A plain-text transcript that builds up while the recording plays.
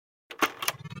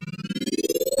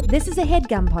This is a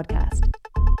HeadGum podcast.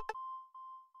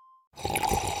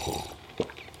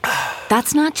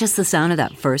 That's not just the sound of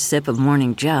that first sip of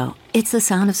Morning Joe. It's the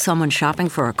sound of someone shopping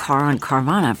for a car on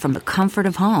Carvana from the comfort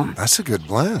of home. That's a good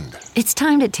blend. It's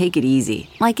time to take it easy,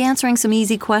 like answering some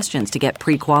easy questions to get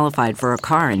pre-qualified for a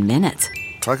car in minutes.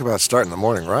 Talk about starting the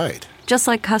morning right. Just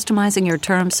like customizing your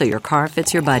terms so your car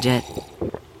fits your budget.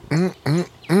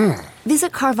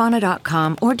 Visit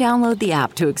Carvana.com or download the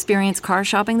app to experience car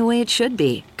shopping the way it should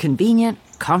be. Convenient,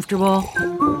 comfortable.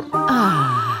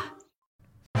 Ah.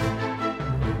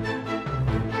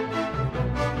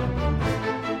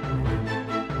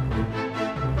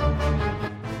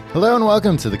 Hello and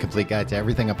welcome to the Complete Guide to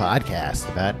Everything, a podcast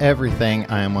about everything.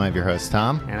 I am one of your hosts,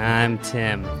 Tom. And I'm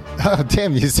Tim. Oh,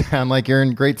 Tim, you sound like you're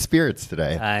in great spirits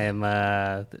today. I am.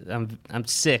 I'm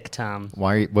sick, Tom.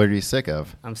 Why? What are you sick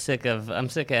of? I'm sick of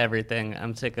everything.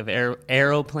 I'm sick of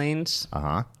aeroplanes.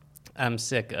 Uh-huh. I'm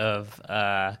sick of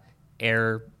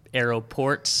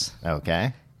aeroports.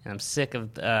 Okay. And I'm sick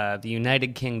of the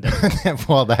United Kingdom.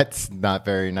 Well, that's not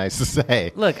very nice to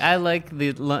say. Look, I like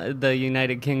the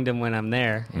United Kingdom when I'm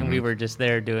there, and we were just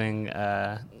there doing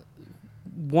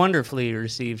wonderfully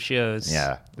received shows.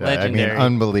 Yeah, legendary. I mean,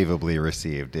 unbelievably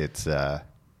received. It's I'm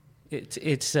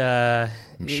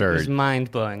sure. It was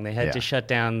mind blowing. They had to shut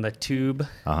down the tube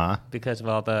because of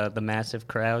all the massive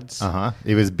crowds.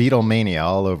 It was Beatlemania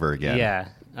all over again. Yeah.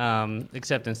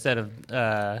 Except instead of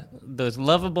those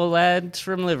lovable lads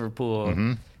from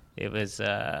Liverpool, it was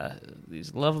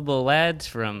these lovable lads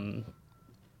from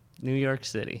New York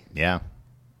City. Yeah.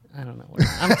 I don't know.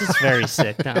 I'm just very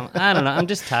sick now. I don't know. I'm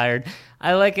just tired.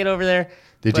 I like it over there.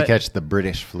 Did you catch the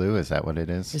British flu? Is that what it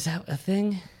is? Is that a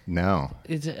thing? No.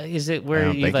 Is it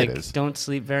where you don't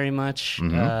sleep very much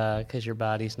because your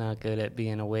body's not good at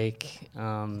being awake?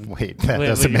 Wait, that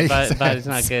doesn't make sense. Body's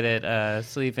not good at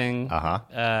sleeping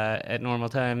at normal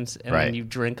times, and then you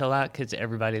drink a lot because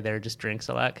everybody there just drinks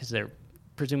a lot because they're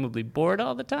presumably bored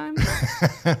all the time.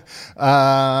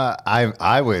 I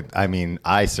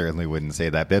certainly wouldn't say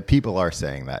that, but people are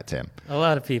saying that, Tim. A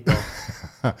lot of people.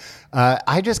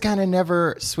 I just kind of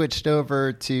never switched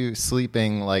over to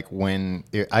sleeping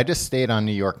I just stayed on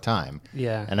New York time.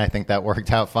 Yeah. And I think that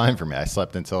worked out fine for me. I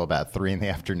slept until about 3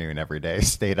 p.m. every day,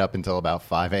 stayed up until about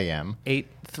 5 a.m. Ate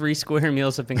 3 square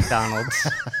meals at McDonald's.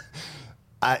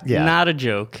 Yeah. Not a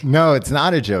joke. No, it's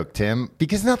not a joke, Tim,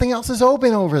 because nothing else is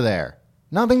open over there.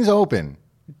 Nothing's open.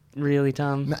 Really,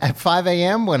 Tom? At 5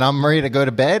 a.m. when I'm ready to go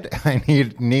to bed, I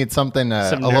need something,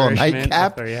 a little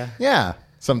nightcap. Yeah,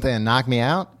 something to knock me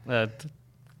out.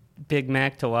 Big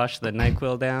Mac to wash the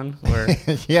NyQuil down? Or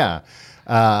Yeah.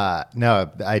 No,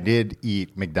 I did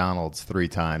eat McDonald's 3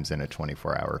 times in a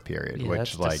 24-hour period. Yeah,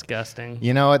 which, that's disgusting.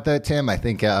 You know what, though, Tim? I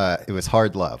think it was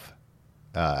hard love.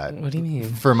 What do you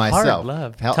mean? For myself. Hard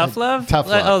love? Tough love? Tough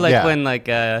love, Oh, yeah. when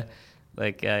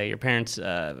your parents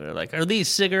are like, are these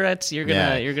cigarettes? You're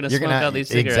gonna smoke all these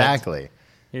cigarettes. Exactly.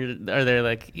 Are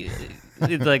there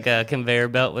it's like a conveyor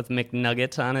belt with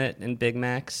McNuggets on it and Big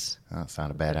Macs? Oh, that's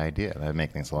not a bad idea. That'd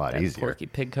make things a lot That easier. Porky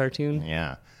Pig cartoon?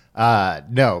 Yeah.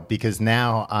 No, because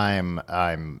now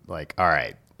I'm like, all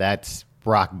right, that's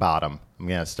rock bottom. I'm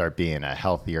gonna start being a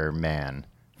healthier man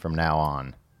from now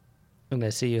on. And I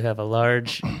see you have a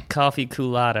large coffee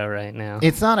culotta right now.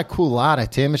 It's not a culotta,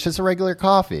 Tim. It's just a regular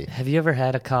coffee. Have you ever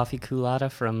had a coffee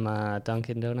culotta from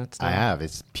Dunkin' Donuts? I have.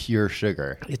 It's pure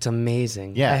sugar. It's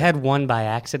amazing. Yeah. I had one by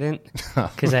accident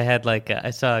because I had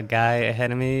I saw a guy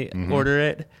ahead of me order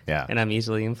it. Yeah. And I'm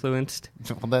easily influenced.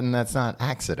 Well, then that's not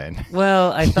accident.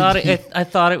 Well, I thought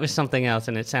it was something else,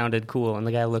 and it sounded cool, and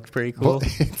the guy looked pretty cool. Well, it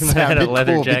He might have had sounded a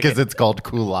leather cool jacket. because it's called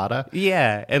culotta.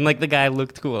 Yeah, and the guy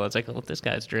looked cool. I was like, oh, this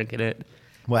guy's drinking it.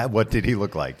 What did he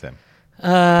look like, Tim?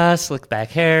 Slick back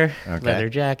hair, Okay. leather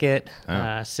jacket,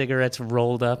 Oh. cigarettes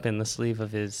rolled up in the sleeve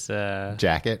of his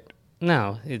Jacket?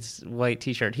 No, it's white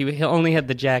T-shirt. He only had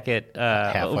the jacket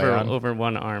Halfway on? over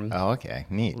one arm. Oh, okay.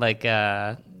 Neat.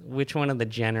 Which one of the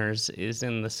Jenners is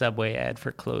in the Subway ad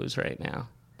for clothes right now?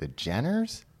 The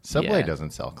Jenners? Subway Yeah.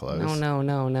 doesn't sell clothes.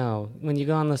 No. When you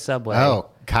go on the Subway.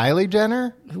 Oh, Kylie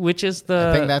Jenner? Which is the...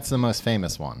 I think that's the most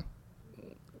famous one.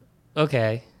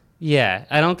 Okay. Yeah.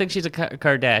 I don't think she's a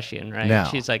Kardashian, right? No.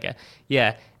 She's like a...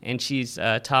 Yeah. And she's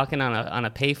talking on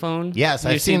a payphone. Yes,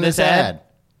 You I've seen this ad.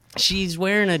 She's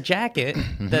wearing a jacket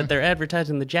that they're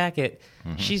advertising the jacket.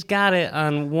 She's got it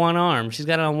on one arm. She's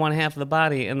got it on one half of the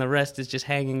body, and the rest is just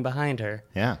hanging behind her.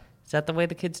 Yeah. Is that the way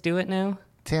the kids do it now?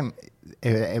 Tim,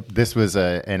 this was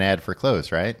an ad for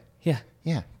clothes, right? Yeah.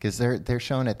 Yeah, because they're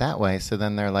showing it that way. So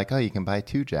then they're like, oh, you can buy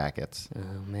 2 jackets. Oh,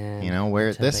 man. You know, wear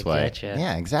it That's how this they way. get ya.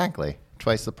 Yeah, exactly.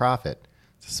 Twice the profit.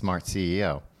 It's a smart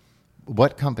CEO.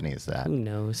 What company is that? Who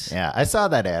knows? Yeah, I saw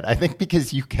that ad. I think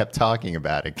because you kept talking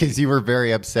about it, because you were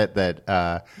very upset that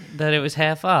That it was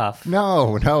half off.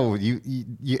 no,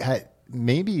 you had,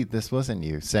 maybe this wasn't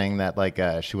you saying that like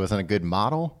she wasn't a good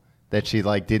model, that she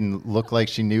like didn't look like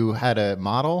she knew how to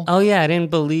model. Oh yeah, I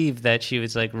didn't believe that she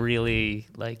was like really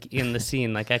like in the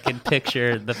scene. Like I could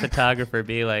picture the photographer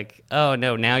be like, "Oh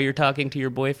no, now you're talking to your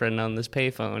boyfriend on this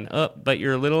payphone. Oh, but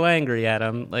you're a little angry at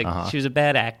him." Like she was a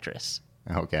bad actress.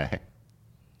 Okay,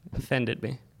 Offended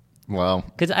me well,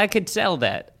 because I could sell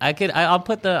that. I'll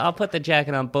put the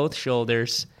jacket on both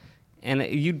shoulders, and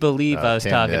you'd believe I was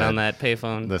Tim, talking on that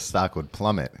payphone. the stock would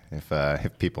plummet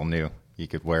if people knew you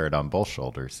could wear it on both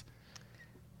shoulders.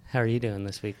 How are you doing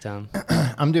this week, Tom?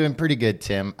 I'm doing pretty good,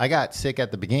 Tim. I got sick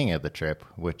at the beginning of the trip,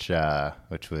 which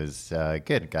was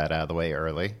good. Got out of the way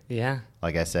early. Yeah.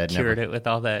 Like I said, Cured it with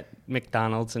all that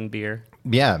McDonald's and beer.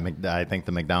 Yeah, I think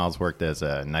the McDonald's worked as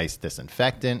a nice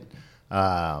disinfectant.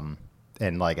 And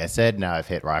like I said, now I've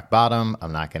hit rock bottom.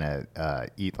 I'm not going to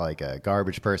eat like a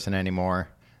garbage person anymore,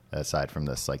 aside from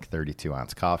this like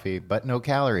 32-ounce coffee. But no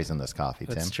calories in this coffee,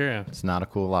 Tim. That's true. It's not a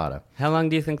Coolata. How long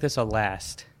do you think this will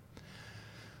last?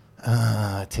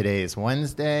 Today is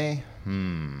Wednesday.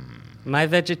 My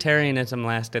vegetarianism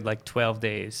lasted like 12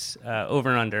 days, over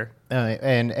and under.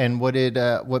 And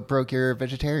what broke your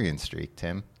vegetarian streak,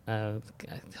 Tim?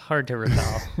 Hard to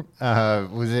recall.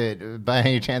 Was it by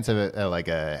any chance like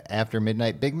a after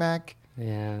midnight Big Mac?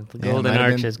 Yeah, the Yeah, Golden might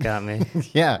have Arches got me.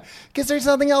 Yeah, because there's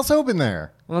nothing else open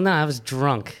there. Well, no, I was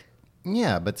drunk.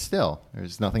 Yeah, but still,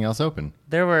 there's nothing else open.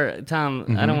 There were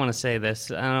Tom. I don't want to say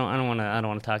this. I don't want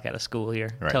to talk out of school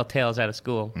here. Right. Tell tales out of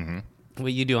school.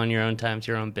 What you do on your own time's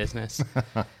your own business.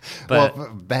 But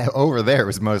Over there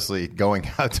was mostly going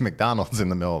out to McDonald's in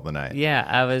the middle of the night. yeah,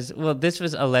 I was. Well, this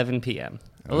was 11 p.m.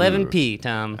 11 p.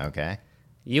 Tom. Okay.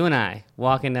 You and I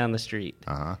walking down the street.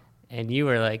 Uh-huh. And you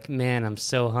were like, "Man, I'm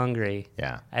so hungry.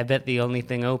 Yeah. I bet the only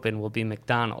thing open will be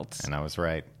McDonald's." And I was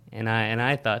right. And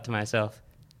I thought to myself,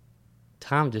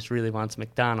 Tom just really wants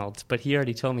McDonald's, but he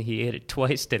already told me he ate it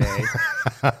twice today,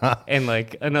 and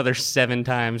like another 7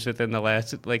 times within the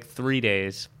last like 3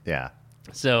 days. Yeah.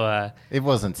 So, It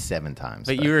wasn't 7 times.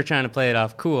 but you were trying to play it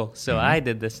off cool. So I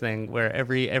did this thing where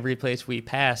every place we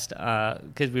passed,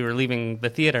 because we were leaving the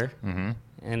theater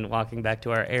and walking back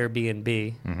to our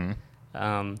Airbnb.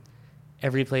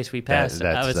 Every place we passed,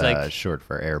 that's I was like, short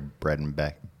for bed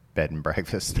and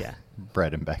breakfast. Yeah.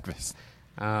 Bread and breakfast.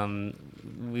 I'd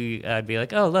be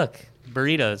like, oh, look,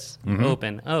 burritos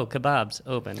open. Oh, kebabs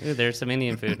open. Ooh, there's some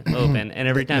Indian food open. And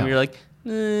every time you're like,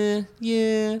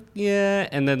 yeah.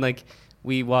 And then like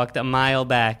we walked a mile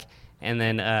back, and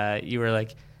then you were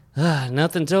like,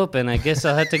 nothing's open. I guess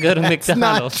I'll have to go to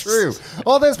McDonald's. Not true.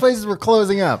 All those places were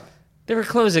closing up. They were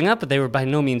closing up, but they were by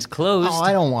no means closed. Oh,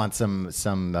 I don't want some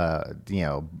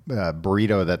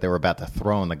burrito that they were about to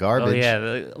throw in the garbage. Oh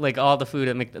yeah, like all the food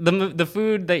at the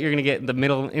food that you're gonna get in the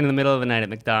middle of the night at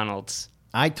McDonald's.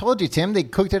 I told you, Tim, they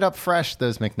cooked it up fresh,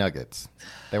 those McNuggets.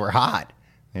 They were hot.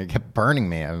 They kept burning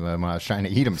me when I was trying to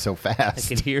eat them so I fast.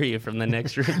 could hear you from the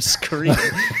next room screaming.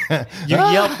 You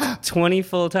yelped 20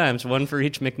 full times, one for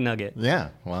each McNugget. Yeah,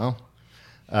 well.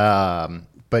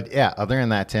 But yeah, other than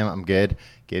that, Tim, I'm good.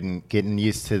 Getting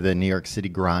used to the New York City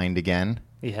grind again.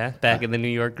 Yeah, back in the New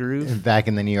York groove. Back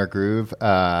in the New York groove.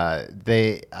 I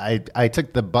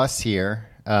took the bus here,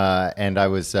 and I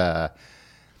was. It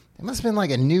must have been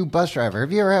like a new bus driver.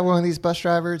 Have you ever had one of these bus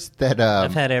drivers that?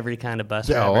 I've had every kind of bus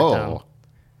driver. Tom.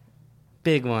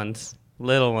 Big ones,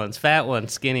 little ones, fat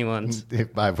ones, skinny ones.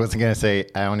 I wasn't gonna say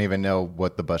I don't even know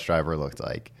what the bus driver looked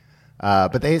like,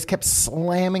 but they just kept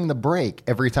slamming the brake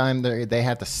every time they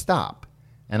had to stop,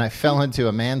 and I fell into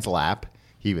a man's lap.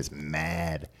 He was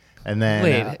mad. And then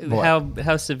wait,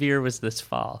 how severe was this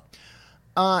fall?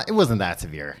 It wasn't that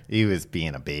severe. He was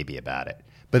being a baby about it.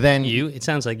 But then it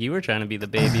sounds like you were trying to be the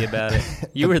baby about it.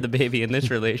 You were the baby in this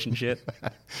relationship,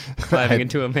 climbing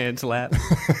into a man's lap,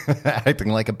 acting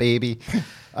like a baby.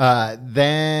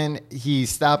 Then he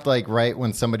stopped like right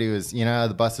when somebody was,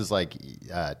 the bus is like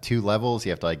 2 levels. You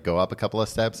have to like go up a couple of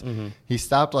steps. He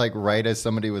stopped like right as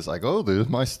somebody was like, "Oh, there's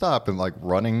my stop," and like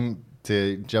running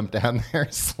to jump down there,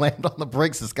 slammed on the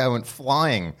brakes. This guy went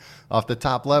flying off the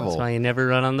top level. That's why you never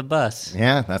run on the bus.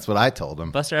 Yeah, that's what I told him.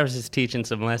 Bus drivers is teaching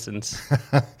some lessons.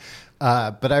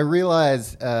 But I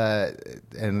realized,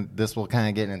 and this will kind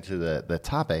of get into the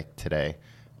topic today.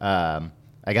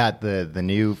 I got the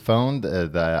new phone,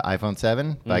 the iPhone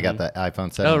 7. I got the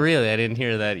iPhone 7. Oh, really? I didn't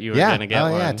hear that you were going to get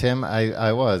one. Yeah, Tim,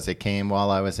 I was. It came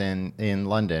while I was in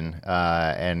London,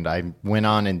 and I went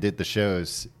on and did the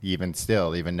shows even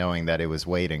knowing that it was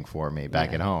waiting for me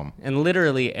back at home. And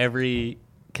literally every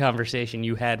conversation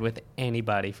you had with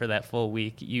anybody for that full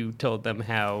week, you told them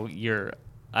how your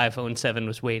iPhone 7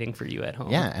 was waiting for you at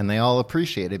home. Yeah, and they all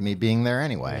appreciated me being there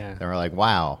anyway. Yeah. They were like,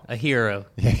 wow. A hero.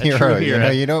 A true hero. hero.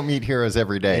 You don't meet heroes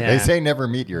every day. Yeah. They say never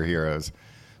meet your heroes.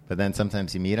 But then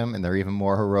sometimes you meet them, and they're even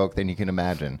more heroic than you can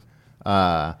imagine.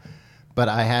 But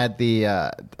I had the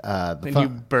and you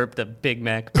burped a Big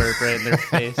Mac burp right in their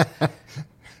face.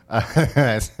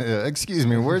 Excuse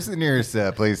me, where's the nearest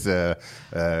place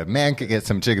man could get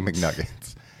some chicken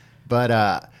McNuggets?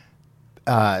 But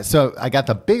so I got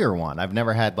the bigger one. I've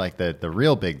never had like the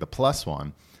real big, the plus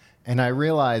one. And I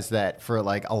realized that for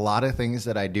like a lot of things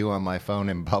that I do on my phone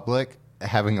in public,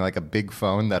 having like a big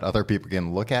phone that other people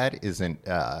can look at isn't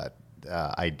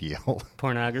ideal.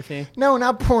 Pornography? No,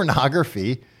 not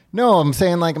pornography. No, I'm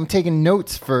saying like I'm taking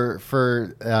notes for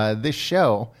this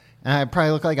show. And I probably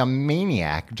look like a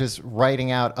maniac just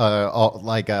writing out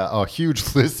a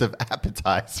huge list of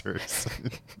appetizers.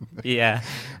 Yeah,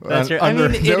 that's right. Under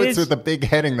it notes is with a big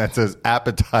heading that says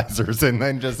appetizers, and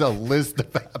then just a list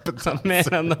of a appetizers.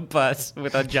 man on the bus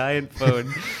with a giant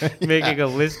phone making a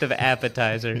list of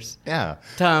appetizers. Yeah.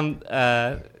 Tom,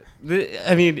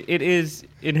 it is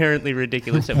inherently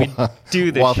ridiculous that we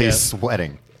do this while show. he's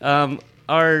sweating.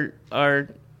 Our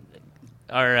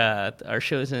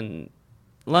shows in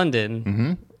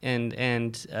London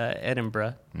and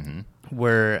Edinburgh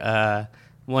were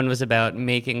one was about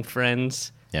making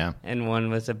friends, and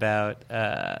one was about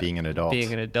being an adult.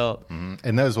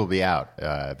 And those will be out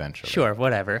eventually. Sure,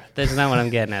 whatever. That's not what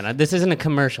I'm getting at. This isn't a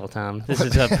commercial, Tom. This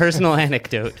is a personal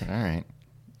anecdote. All right.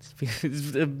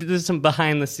 There's some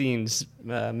behind the scenes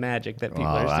magic that people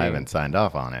are seeing. I haven't signed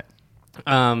off on it.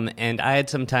 And I had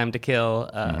some time to kill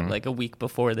like a week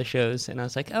before the shows, and I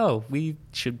was like, oh, we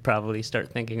should probably start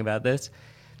thinking about this.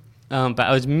 But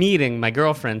I was meeting my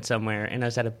girlfriend somewhere, and I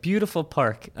was at a beautiful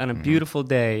park on a beautiful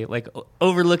day, like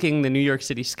overlooking the New York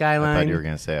City skyline. I thought you were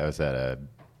going to say I was at a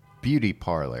beauty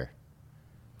parlor.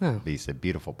 Oh. You said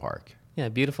beautiful park. Yeah,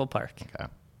 beautiful park. Okay.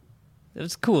 It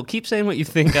was cool. Keep saying what you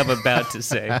think I'm about to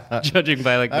say, judging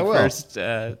by like the first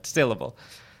syllable.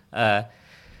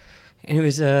 And it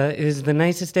was the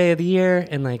nicest day of the year,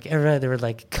 and like there were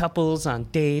like couples on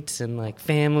dates and like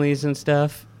families and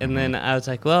stuff. And then I was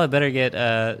like, well, I better get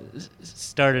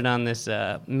started on this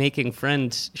making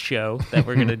friends show that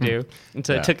we're gonna do. And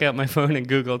so I took out my phone and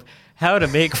Googled how to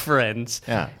make friends.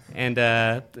 Yeah. And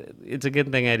it's a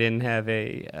good thing I didn't have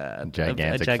a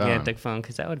gigantic phone,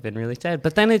 because that would have been really sad.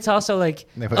 But then it's also like,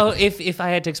 if I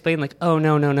had to explain, like, oh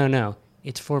no.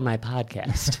 It's for my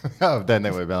podcast. Then they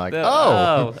would have been like,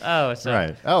 so.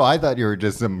 Right. Oh, I thought you were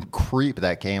just some creep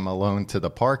that came alone to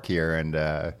the park here and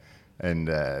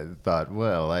thought,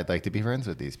 well, I'd like to be friends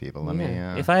with these people. Let me.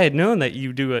 If I had known that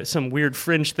you do some weird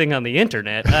fringe thing on the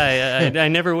internet, I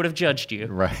never would have judged you.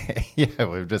 Right. Yeah,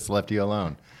 we've just left you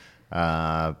alone.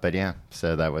 But yeah,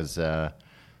 so that was a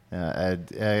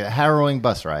harrowing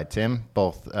bus ride, Tim,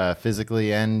 both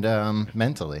physically and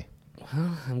mentally.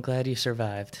 Well, I'm glad you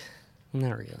survived.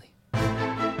 Not really.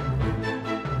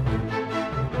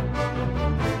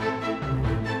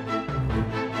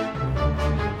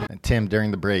 Tim,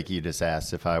 during the break, you just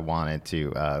asked if I wanted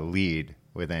to lead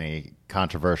with any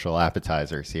controversial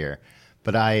appetizers here.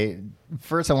 But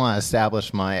first I want to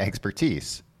establish my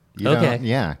expertise.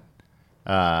 Okay.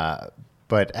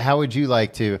 But how would you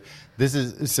like to? This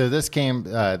was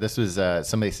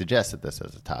somebody suggested this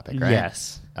as a topic, right?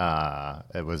 Yes.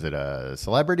 Was it a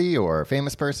celebrity or a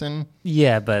famous person?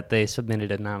 Yeah, but they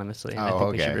submitted anonymously, and I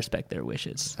think we should okay. respect their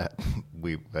wishes.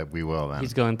 We will then.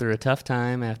 He's going through a tough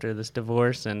time after this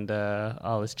divorce, and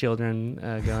all his children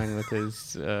going with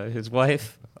his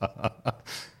wife.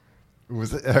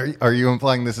 Are you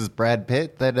implying this is Brad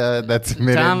Pitt that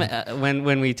submitted? Tom,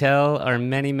 when we tell our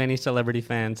many celebrity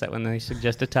fans that when they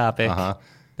suggest a topic,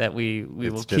 that we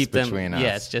will keep them.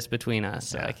 Yeah, it's just between us.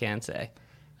 So I can't say.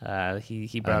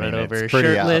 He brought it over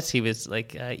shirtless. He was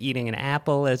like eating an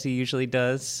apple as he usually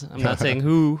does. I'm not saying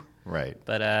who, right?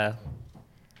 But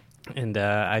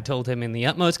I told him in the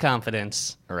utmost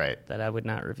confidence, right, that I would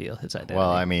not reveal his identity.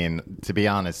 Well, I mean, to be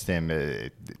honest, Tim,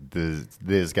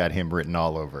 this got him written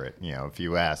all over it. You know, if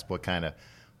you ask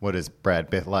what is Brad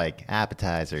Pitt like?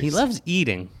 Appetizers. He loves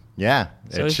eating. Yeah,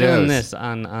 so he's doing this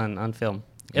on film.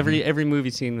 Every movie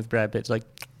scene with Brad Pitt's like,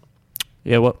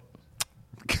 yeah, what?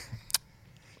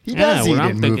 He does eat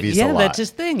in movies a lot. Yeah, that's his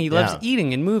thing. He loves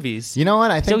eating in movies. You know what?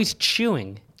 I think so. He's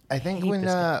chewing. I think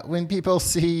when people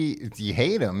see you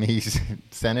hate him, he's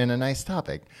sending a nice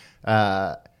topic.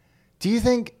 Do you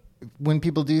think when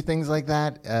people do things like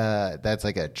that, that's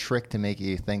like a trick to make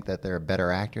you think that they're a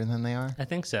better actor than they are? I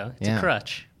think so. It's a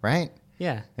crutch. Right?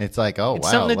 Yeah. It's like, oh, It's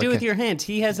wow. something to do look with your hands.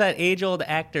 He has that age-old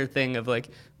actor thing of like,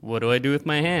 what do I do with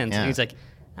my hands? Yeah. And he's like,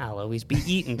 I'll always be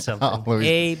eating something. Always-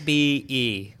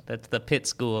 ABE. That's the Pitt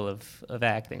School of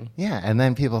acting. Yeah, and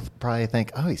then people probably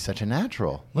think, oh, he's such a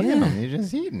natural. Look at Yeah. him. He's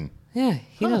just eating. Yeah,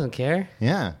 he doesn't care.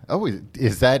 Yeah. Oh,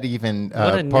 is that even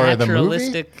What a part of the movie?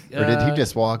 naturalistic, Or did he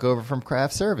just walk over from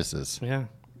craft services? Yeah.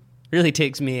 Really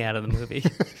takes me out of the movie.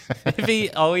 If he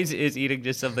always is eating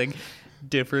just something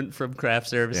different from craft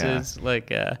services,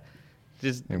 like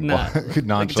just not Nonchalantly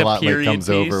like it's a period comes piece,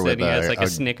 over with and he has like a a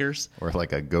Snickers. Or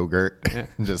like a Go-Gurt,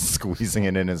 just squeezing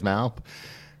it in his mouth.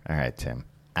 All right, Tim.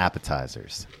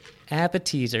 Appetizers.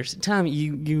 Appetizers. Tom,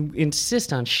 you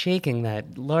insist on shaking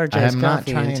that large I iced am not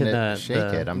coffee trying into to the shake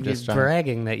it. I'm you're just trying-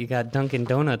 bragging that you got Dunkin'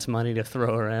 Donuts money to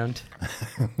throw around.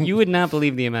 You would not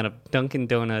believe the amount of Dunkin'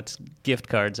 Donuts gift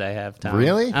cards I have, Tom.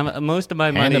 Really? Most of my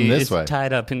Hand money them this is way.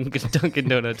 tied up in Dunkin'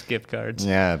 Donuts gift cards.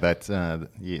 Yeah, that's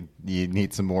you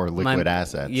need some more liquid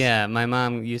assets. Yeah, my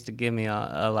mom used to give me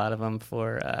a lot of them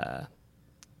for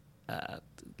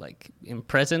like in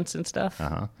presents and stuff.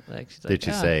 Uh-huh. Like, she's Did like,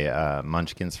 you say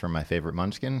Munchkins for my favorite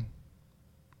Munchkin?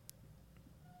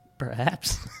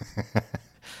 Perhaps.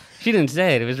 She didn't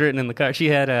say it. It was written in the card. She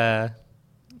had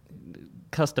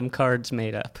custom cards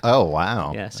made up. Oh,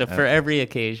 wow. Yeah, so for every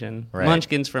occasion, Right.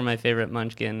 Munchkins for my favorite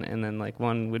Munchkin, and then like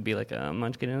one would be like a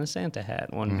Munchkin in a Santa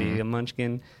hat. One would be a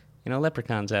Munchkin in a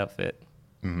leprechaun's outfit.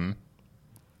 Mm-hmm.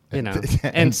 You know,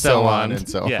 and so on. And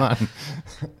so Yeah.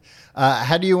 on.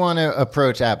 How do you want to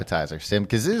approach appetizers, Tim?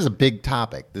 Because this is a big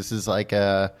topic. This is like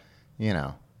a,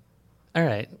 All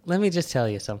right, let me just tell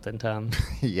you something, Tom.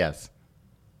 yes.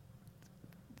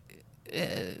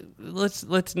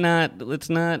 Let's not.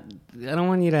 I don't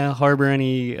want you to harbor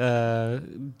any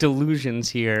delusions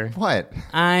here. What?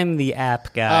 I'm the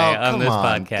app guy on come this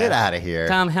on. podcast. Get out of here.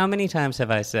 Tom, how many times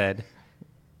have I said,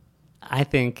 I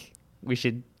think we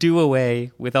should do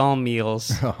away with all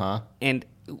meals, Uh-huh. and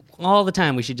all the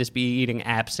time we should just be eating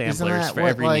app samplers Isn't that for what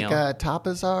every like meal.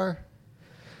 tapas are?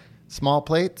 Small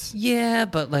plates? Yeah,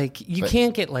 but like you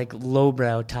can't get like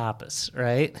lowbrow tapas,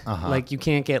 right? Uh-huh. Like you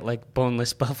can't get like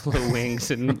boneless buffalo wings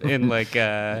and like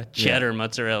cheddar and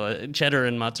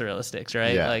mozzarella sticks,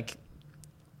 right? Yeah. Like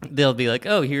they'll be like,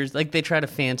 oh, here's like they try to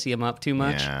fancy them up too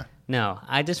much. Yeah. No,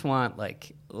 I just want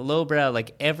like lowbrow.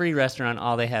 Like every restaurant,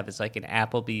 all they have is like an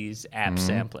Applebee's app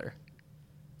sampler.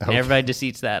 And everybody just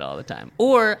eats that all the time.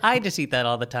 Or I just eat that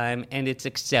all the time, and it's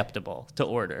acceptable to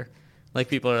order. Like,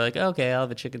 people are like, okay, I'll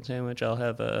have a chicken sandwich, I'll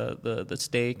have the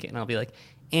steak, and I'll be like,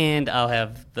 and I'll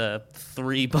have the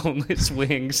 3 boneless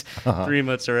wings, 3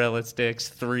 mozzarella sticks,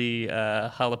 3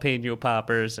 jalapeno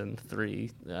poppers, and 3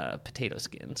 potato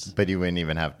skins. But you wouldn't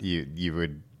even have you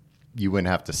wouldn't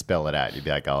have to spell it out. You'd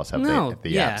be like, I'll just have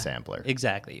the app sampler.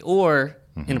 Exactly. Or,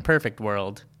 in a perfect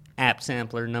world, app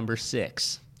sampler number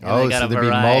 6. And Oh, they got so a there'd be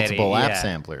variety, multiple app yeah.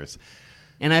 samplers.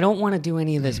 And I don't want to do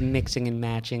any of this mixing and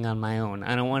matching on my own.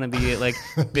 I don't want to be like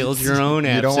build your own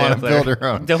app You don't want to sampler. build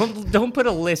your own. Don't put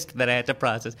a list that I have to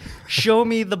process. Show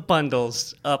me the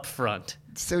bundles up front.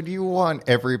 So do you want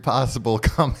every possible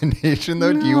combination,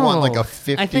 though? Do you want like a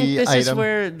 50 I think this item?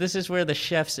 is where the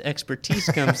chef's expertise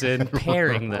comes in,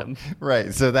 pairing them.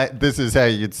 Right. So this is how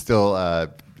you'd still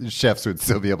chefs would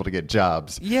still be able to get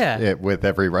jobs. Yeah. With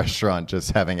every restaurant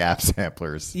just having app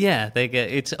samplers. Yeah, they get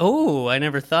it's. Oh, I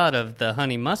never thought of the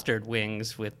honey mustard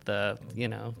wings with the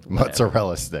whatever.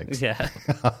 Mozzarella sticks. Yeah.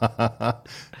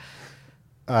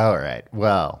 All right.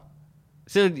 Well.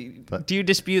 So do you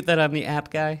dispute that I'm the app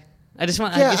guy? I just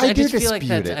want. Yeah, I do just feel like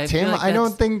dispute that's, it, I feel Tim. like I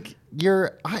don't that's- think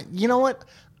you're. You know what?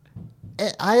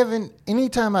 I haven't.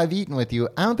 Anytime I've eaten with you,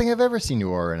 I don't think I've ever seen you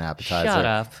order an appetizer. Shut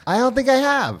up. I don't think I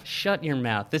have. Shut your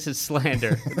mouth. This is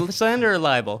slander. Slander or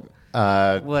libel?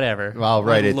 Whatever. I'll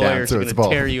write it down Lawyers so are it's gonna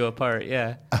both. tear you apart.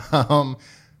 Yeah.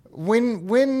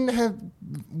 When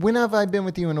have I been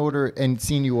with you and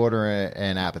seen you order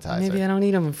an appetizer? Maybe I don't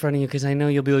eat them in front of you because I know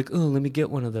you'll be like, oh, let me get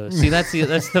one of those. See, that's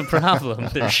the problem.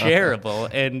 They're shareable,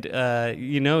 and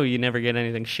you never get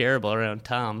anything shareable around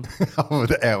Tom.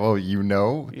 Oh, you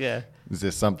know? Yeah. Is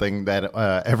this something that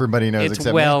everybody knows It's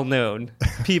except well known.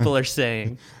 People are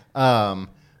saying.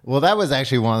 Well, that was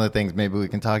actually one of the things. Maybe we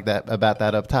can talk about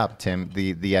that up top, Tim.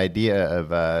 The idea of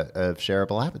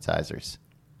shareable appetizers.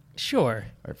 Sure.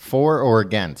 For or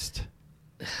against?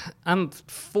 I'm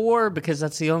for because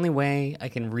that's the only way I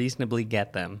can reasonably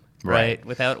get them, right?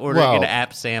 Without ordering Well- an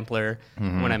app sampler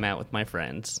when I'm out with my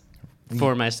friends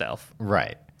for myself.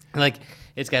 Right. Like,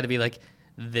 it's got to be like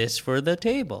this for the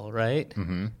table, right?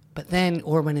 Mm-hmm. But then,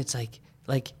 or when it's like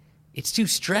it's too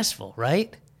stressful,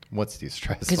 right? What's too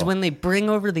stressful? Because when they bring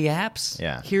over the apps,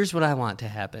 Yeah. here's what I want to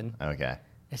happen. Okay.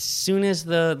 as soon as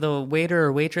the waiter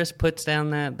or waitress puts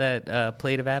down that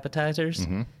plate of appetizers,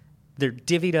 they're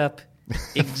divvied up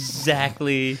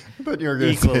exactly But you're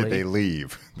going to say equally. they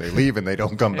leave. They leave and they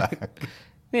don't come back.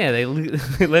 Yeah,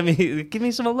 give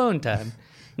me some alone time.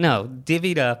 No,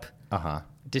 divvied up,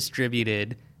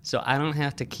 distributed, so I don't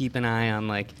have to keep an eye on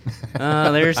like,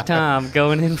 oh, there's Tom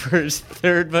going in for his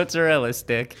third mozzarella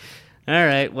stick. All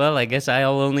right, well, I guess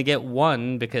I'll only get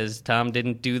one because Tom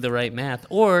didn't do the right math,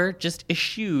 or just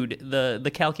eschewed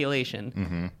the calculation.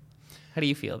 Mm-hmm. How do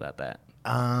you feel about that?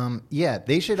 Yeah,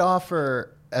 they should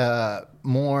offer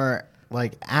more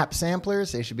like app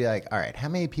samplers. They should be like, all right, how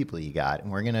many people you got?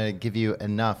 And we're going to give you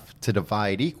enough to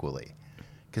divide equally.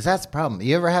 Because that's the problem.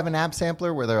 You ever have an app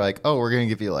sampler where they're like, oh, we're going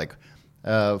to give you like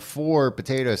 4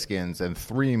 potato skins and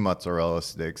 3 mozzarella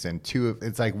sticks and 2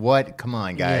 it's like, what? Come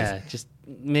on, guys. Yeah, just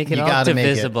make it You all gotta make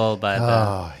divisible by the...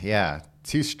 Oh, yeah.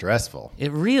 Too stressful.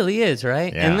 It really is,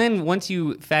 right? Yeah. And then once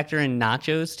you factor in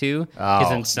nachos too, because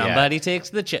then yeah. somebody takes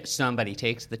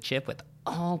the chip with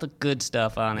all the good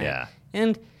stuff on it. Yeah.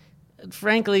 And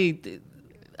frankly,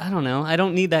 I don't know. I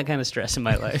don't need that kind of stress in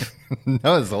my life.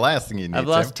 No, it's the last thing you need. I've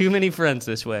lost too many friends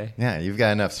this way. Yeah, you've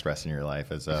got enough stress in your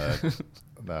life as I'm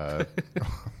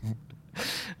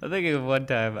thinking of one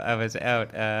time I was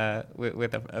out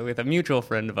with a mutual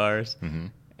friend of ours,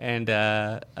 and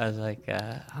I was like,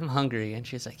 "I'm hungry," and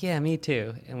she's like, "Yeah, me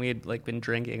too." And we had like been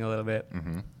drinking a little bit,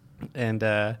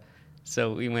 and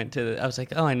so we went to. I was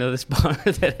like, "Oh, I know this bar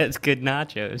that has good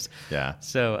nachos." Yeah.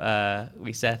 So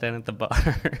we sat down at the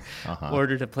bar,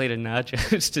 ordered a plate of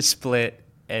nachos to split,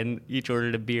 and each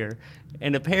ordered a beer.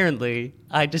 And apparently,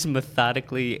 I just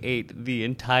methodically ate the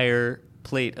entire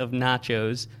plate of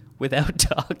nachos without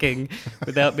talking,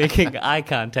 without making eye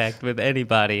contact with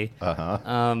anybody.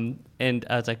 And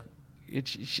I was like,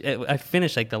 I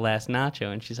finished like the last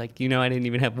nacho, and she's like, I didn't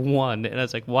even have one. And I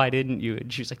was like, why didn't you?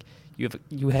 And she was like,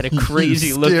 you had a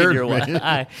crazy look in your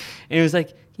eye. And it was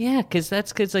like, yeah, because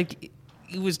like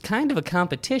it was kind of a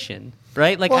competition,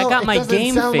 right? Like I got my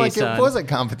game sound face like on. It was a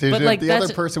competition. But, like, if the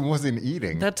other person wasn't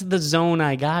eating. That's the zone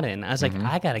I got in. I was like,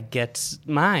 I gotta get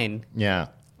mine. Yeah.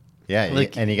 Yeah,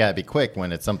 Like- and you got to be quick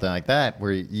when it's something like that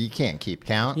where you can't keep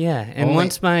count. Yeah, and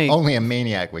only a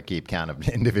maniac would keep count of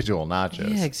individual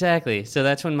nachos. Yeah, exactly. So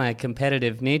that's when my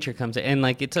competitive nature comes in, and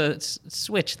like it's a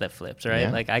switch that flips, right?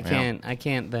 Yeah, Like I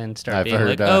can't then start I've being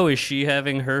heard, like, oh, is she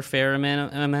having her fair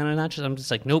amount of nachos? I'm just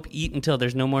like, nope, eat until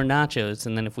there's no more nachos,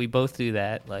 and then if we both do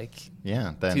that, like,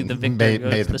 Yeah, then to the victor may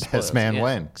goes the the best spoils. man Yeah,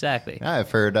 win. exactly. Yeah,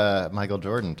 I've heard Michael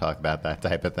Jordan talk about that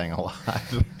type of thing a lot.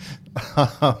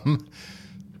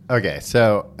 Okay,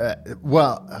 so, all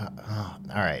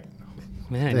right.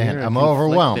 Man, Man, you're a I'm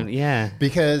overwhelmed. conflicted- Yeah.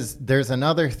 Because there's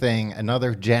another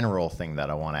general thing that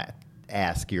I want to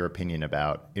ask your opinion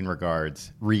about in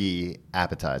regards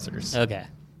appetizers. Okay.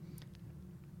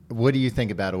 What do you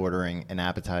think about ordering an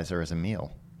appetizer as a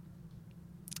meal?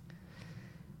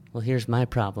 Well, here's my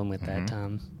problem with that,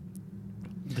 Tom.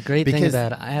 The great thing Because-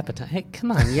 about appetite. Hey,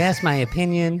 come on! You asked my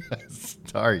opinion.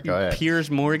 Sorry, go ahead.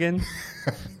 Piers Morgan.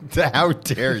 How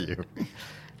dare you?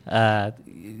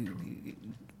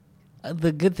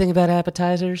 The good thing about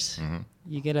appetizers,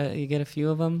 you get a few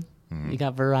of them. You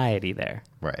got variety there.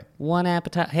 Right. One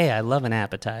appetizer. Hey, I love an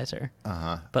appetizer.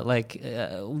 But like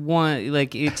one,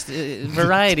 like it's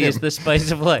variety is the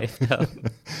spice of life.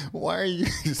 Why are you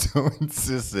so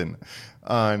insistent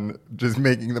on just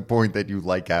making the point that you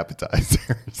like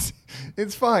appetizers?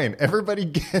 It's fine. Everybody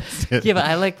gets it. Yeah, but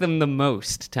I like them the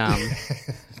most, Tom.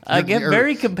 I get You're-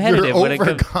 very competitive You're when it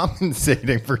comes.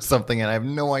 overcompensating for something, and I have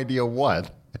no idea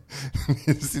what.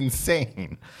 It's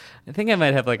insane. I think I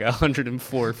might have like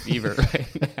 104 fever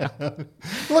right now.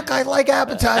 Look, I like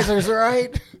appetizers, all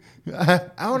right? I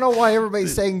don't know why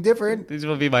everybody's saying different. These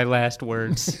will be my last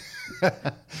words.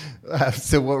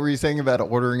 So what were you saying about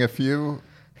ordering a few?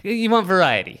 You want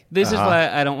variety. This is why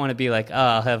I don't want to be like, oh,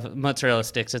 I'll have mozzarella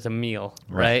sticks as a meal,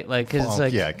 right? Like, because it's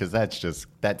like, yeah, because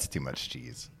that's too much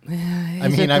cheese. I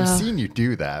is mean, it I've though? seen you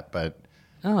do that, but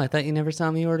Oh, I thought you never saw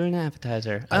me order an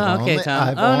appetizer. I've Okay, only- Tom.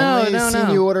 I've Oh, only no.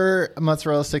 seen you order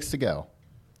mozzarella sticks to go.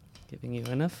 Giving you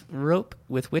enough rope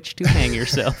with which to hang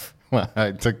yourself. Well,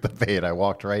 I took the bait. I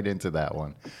walked right into that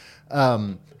one.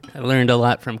 I learned a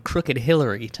lot from Crooked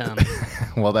Hillary, Tom.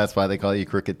 Well, that's why they call you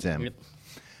Crooked Tim. Yep.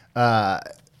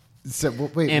 So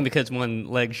wait, And because one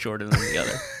leg's shorter than the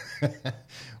other.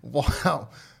 wow.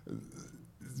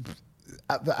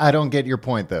 I don't get your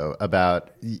point though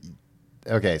about.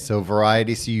 Okay, so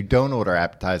variety. So you don't order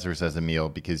appetizers as a meal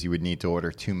because you would need to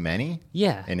order too many?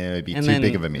 Yeah. And it would be And too then-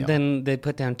 big of a meal. Then they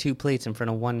put down 2 plates in front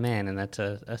of one man, and that's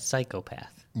a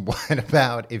psychopath. What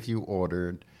about if you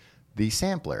ordered the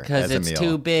sampler Because as a it's meal.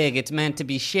 too big. It's meant to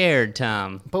be shared,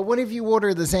 Tom. But what if you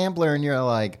order the sampler and you're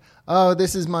like, oh,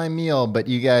 this is my meal, but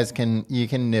you can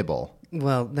nibble?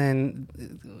 Well, then,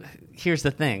 here's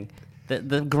the thing.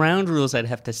 The ground rules I'd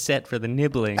have to set for the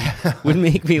nibbling would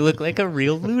make me look like a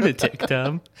real lunatic,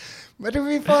 Tom. But it'd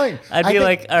be fine. I'd be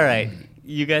like, all right,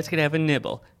 you guys can have a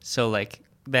nibble. So, like,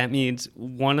 that means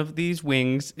one of these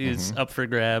wings is up for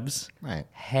grabs. Right.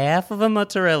 Half of a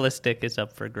mozzarella stick is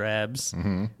up for grabs.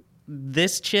 Mm-hmm.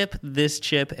 This chip,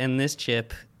 and this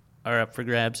chip are up for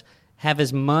grabs. Have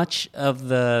as much of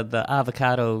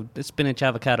the spinach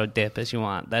avocado dip as you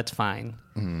want. That's fine.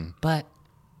 Mm-hmm. But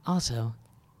also,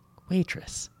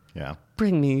 waitress, Yeah.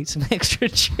 bring me some extra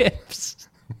chips.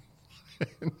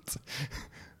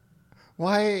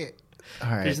 Why? All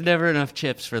right. There's never enough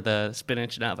chips for the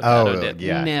spinach and avocado dip.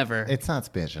 Yeah. Never. It's not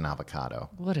spinach and avocado.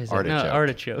 What is Artichoke. it? No,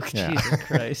 artichoke. Yeah. Jesus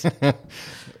Christ. Spinach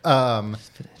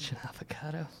and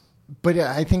avocado. But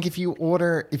I think if you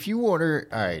order,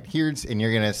 all right, and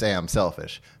you're gonna say I'm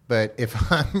selfish, but if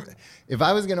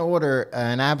I was gonna order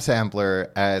an app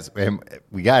sampler, and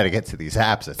we got to get to these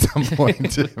apps at some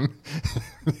point.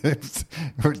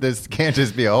 This can't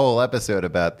just be a whole episode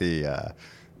about the.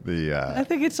 I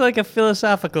think it's like a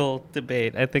philosophical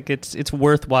debate. I think it's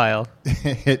worthwhile.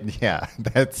 Yeah,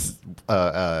 that's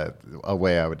a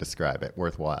way I would describe it.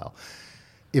 Worthwhile.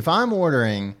 If I'm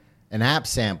ordering an app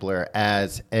sampler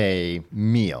as a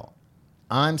meal,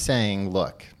 I'm saying,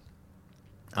 look,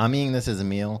 I'm eating this as a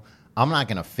meal. I'm not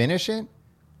going to finish it,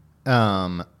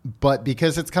 but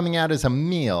because it's coming out as a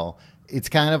meal, it's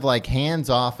kind of like hands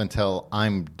off until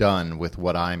I'm done with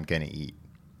what I'm going to eat.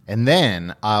 And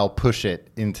then I'll push it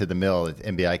into the middle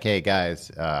and be like, hey,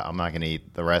 guys, I'm not going to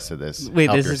eat the rest of this. Wait,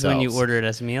 Help this is when you yourselves. order it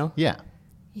as a meal? Yeah.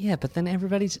 Yeah, but then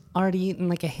everybody's already eating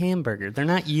like a hamburger. They're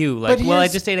not you. Like, But well, I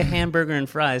here's- just ate a hamburger and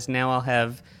fries. Now I'll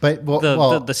have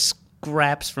the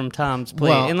scraps from Tom's plate.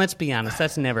 Well- And let's be honest,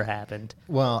 that's never happened.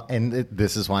 Well, and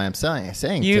this is why I'm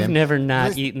saying You've Tim, never not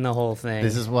this- eaten the whole thing.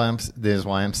 This is why I'm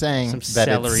saying Some that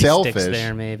celery it's selfish. sticks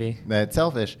there, maybe. That it's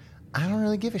selfish. I don't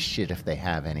really give a shit if they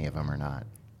have any of them or not.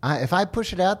 If I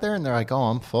push it out there and they're like, "Oh,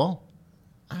 I'm full,"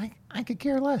 I could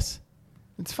care less.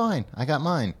 It's fine. I got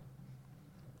mine.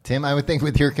 Tim, I would think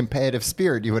with your competitive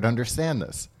spirit, you would understand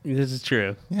this. This is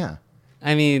true. Yeah.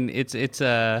 I mean, it's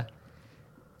a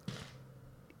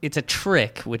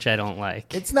trick, which I don't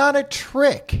like. It's not a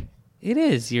trick. It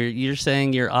is. You're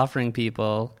saying you're offering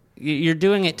people. You're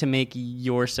doing it to make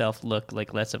yourself look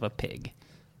like less of a pig.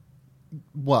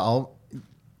 Well,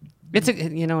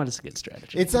 You know what? It's a good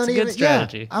strategy. it's not a even good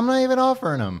strategy. Yeah, I'm not even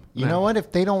offering them. You No. know what?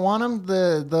 If they don't want them,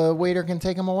 the waiter can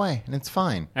take them away, and it's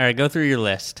fine. All right, go through your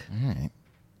list. All right.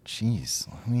 Jeez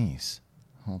Louise.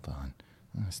 Hold on.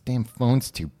 This damn phone's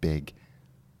too big.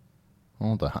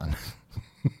 Hold on.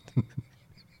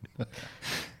 All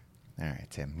right,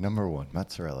 Tim. Number 1,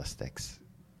 mozzarella sticks.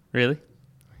 Really?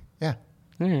 Yeah.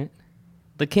 All right.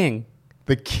 The king.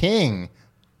 The king.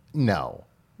 No.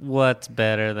 What's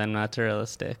better than mozzarella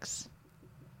sticks?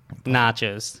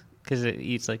 Nachos, because it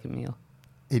eats like a meal.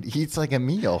 It eats like a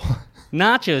meal.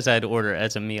 Nachos I'd order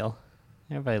as a meal.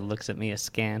 Everybody looks at me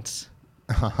askance.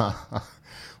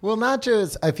 Well,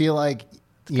 nachos, I feel like...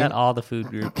 Got all the food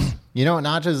groups. You know what?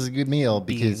 Nachos is a good meal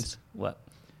because... Beans. What?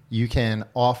 You can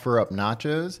offer up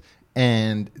nachos,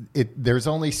 and there's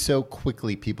only so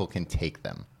quickly people can take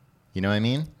them. You know what I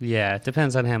mean? Yeah, it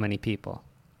depends on how many people.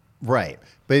 Right.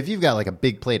 But if you've got like a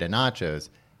big plate of nachos,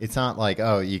 it's not like,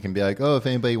 oh, you can be like, oh, if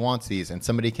anybody wants these, and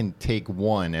somebody can take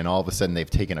one, and all of a sudden they've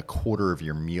taken a quarter of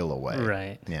your meal away.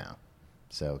 Right. Yeah.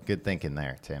 So good thinking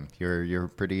there, Tim. You're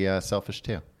pretty selfish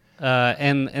too.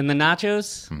 And the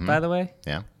nachos, by the way,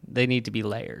 Yeah. they need to be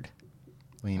layered.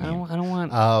 What do you I mean? don't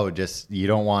want... Oh, you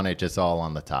don't want it just all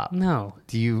on the top. no.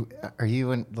 Are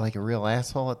you like a real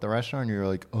asshole at the restaurant? You're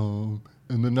like, and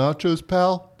the nachos,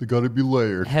 pal, they got to be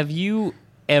layered. Have you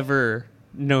ever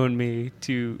known me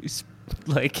to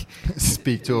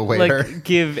Speak to a waiter.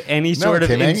 give any sort of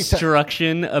Tim,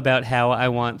 instruction about how I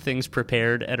want things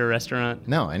prepared at a restaurant?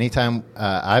 No, anytime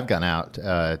I've gone out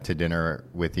to dinner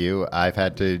with you, I've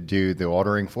had to do the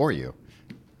ordering for you.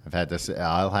 I've had to.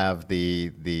 I'll have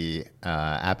the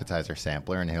appetizer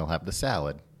sampler, and he'll have the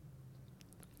salad.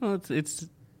 Well, it's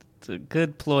a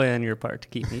good ploy on your part to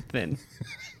keep me thin.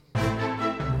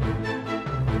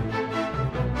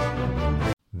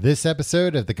 This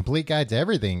episode of The Complete Guide to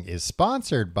Everything is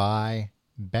sponsored by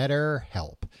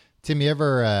BetterHelp. Tim, you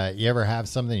ever have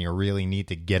something you really need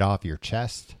to get off your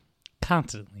chest?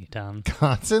 Constantly, Tom.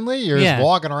 Constantly? You're Yeah. just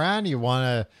walking around, you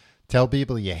want to tell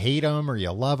people you hate them or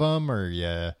you love them or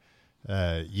you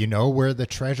You know where the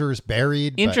treasure's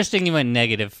buried. Interesting you went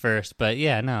negative first, but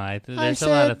yeah, no, there's I a lot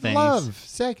said of things. love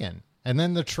second. And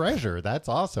then the treasure, that's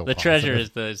also The treasure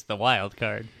is the wild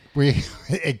card.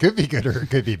 It could be good or it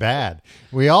could be bad.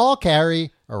 We all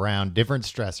carry around different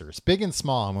stressors, big and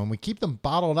small, and when we keep them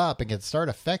bottled up, it can start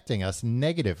affecting us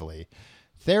negatively.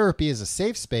 Therapy is a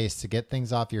safe space to get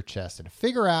things off your chest and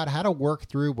figure out how to work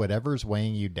through whatever's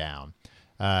weighing you down.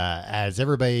 As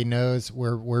everybody knows,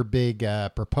 we're big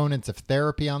proponents of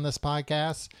therapy on this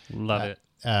podcast. Love it.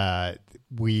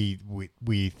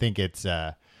 We think it's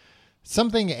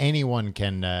something anyone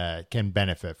can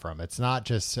benefit from. It's not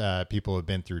just people who've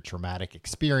been through traumatic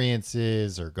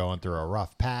experiences or going through a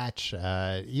rough patch.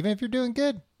 Even if you're doing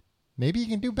good, maybe you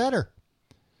can do better.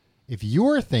 If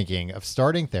you're thinking of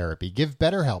starting therapy, give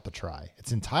BetterHelp a try.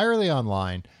 It's entirely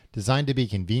online, designed to be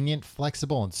convenient,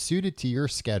 flexible, and suited to your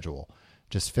schedule.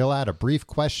 Just fill out a brief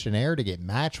questionnaire to get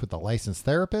matched with a licensed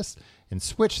therapist and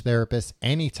switch therapists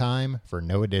anytime for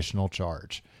no additional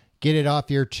charge. Get it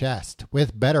off your chest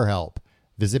with BetterHelp.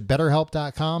 Visit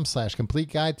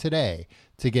BetterHelp.com/complete guide today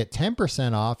to get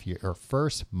 10% off your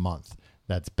first month.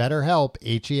 That's BetterHelp,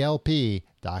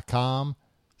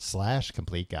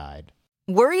 HELP.com/complete guide.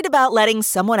 Worried about letting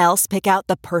someone else pick out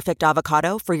the perfect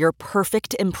avocado for your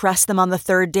perfect impress them on the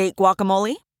third date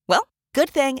guacamole? Well, good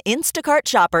thing Instacart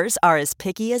shoppers are as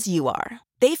picky as you are.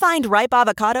 They find ripe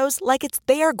avocados like it's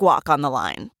their guac on the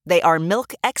line. They are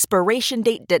milk expiration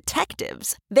date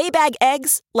detectives. They bag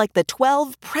eggs like the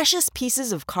 12 precious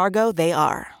pieces of cargo they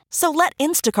are. So let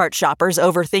Instacart shoppers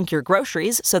overthink your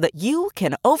groceries so that you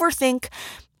can overthink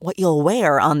what you'll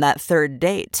wear on that third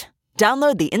date.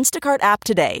 Download the Instacart app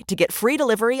today to get free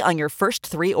delivery on your first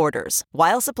 3 orders,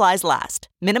 while supplies last.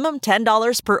 Minimum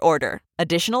 $10 per order.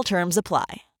 Additional terms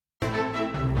apply.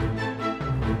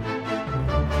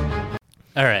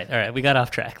 All right. We got off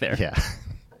track there. Yeah.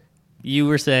 You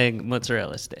were saying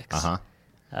mozzarella sticks. Uh-huh.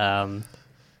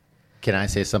 Can I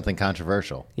say something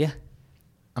controversial? Yeah.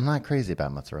 I'm not crazy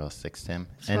about mozzarella sticks, Tim.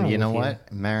 What's And wrong you know with you?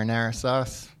 what? Marinara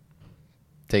sauce,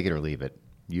 take it or leave it.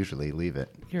 Usually leave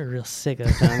it. You're a real sicko,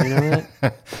 Tom. You know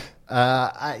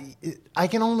that? I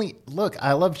can only look.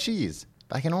 I love cheese.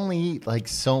 I can only eat like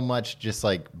so much, just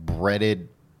like breaded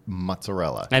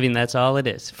mozzarella. I mean, that's all it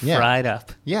is. Yeah. Fried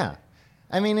up. Yeah,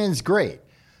 I mean it's great,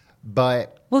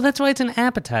 but Well, that's why it's an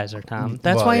appetizer, Tom.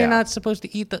 That's Well, why you're yeah. not supposed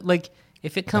to eat the, like,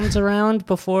 if it comes around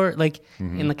before, like,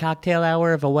 in the cocktail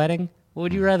hour of a wedding, what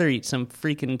would you rather eat? Some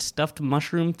freaking stuffed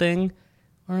mushroom thing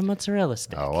or a mozzarella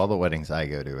stick? all the weddings I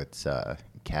go to, it's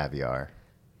caviar.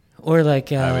 Or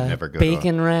like I would never go to a-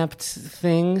 bacon wrapped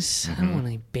things. I don't want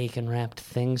any bacon wrapped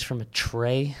things from a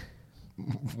tray.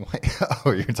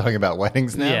 Oh, you're talking about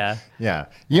weddings now? Yeah. Yeah.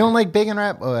 You don't like bacon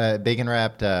wrapped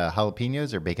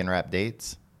jalapenos or bacon wrapped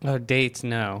dates? Oh, dates,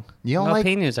 no. You don't like-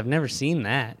 Jalapenos, I've never seen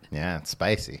that. Yeah, it's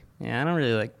spicy. Yeah, I don't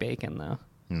really like bacon, though.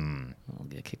 I'll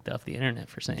get kicked off the internet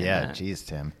for saying Yeah, that. geez,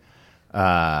 Tim.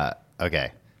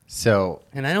 Okay. So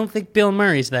And I don't think Bill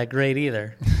Murray's that great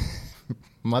either.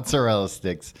 mozzarella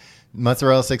sticks.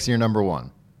 Mozzarella sticks are your number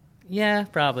one. Yeah,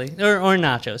 probably. Or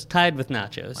nachos. Tied with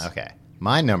nachos. Okay.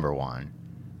 My number one.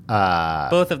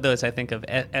 Both of those I think of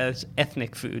as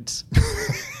ethnic foods.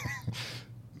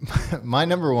 My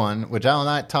number one, which I will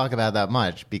not talk about that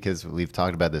much because we've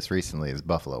talked about this recently, is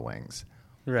buffalo wings.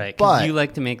 Right. Because But- you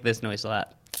like to make this noise a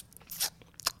lot.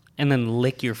 And then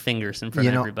lick your fingers in front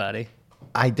of everybody.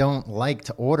 I don't like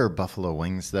to order buffalo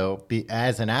wings though,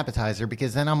 as an appetizer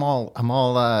because then I'm all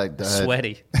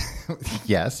Sweaty.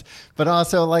 Yes, but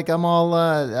also like I'm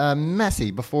all messy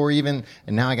before even,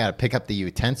 and now I got to pick up the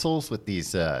utensils with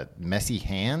these messy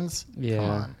hands. Yeah. Come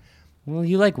on. Well,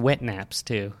 you like wet naps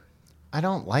too. I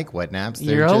don't like wet naps.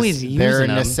 You're always they're a using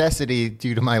 'em. necessity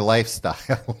due to my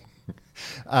lifestyle.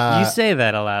 You say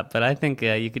that a lot, but I think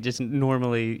you could just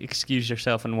normally excuse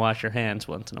yourself and wash your hands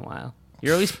once in a while.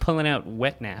 You're always pulling out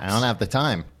wet naps. I don't have the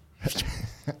time.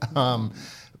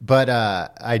 But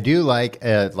I do like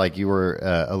you were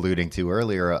alluding to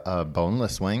earlier, a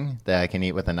boneless wing that I can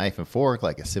eat with a knife and fork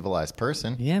like a civilized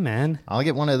person. Yeah, man. I'll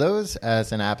get one of those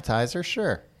as an appetizer,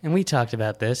 sure. And we talked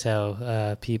about this,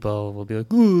 how people will be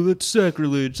like, ooh, that's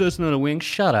sacrilege. That's not a wing.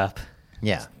 Shut up.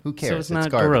 Yeah, who cares? So it's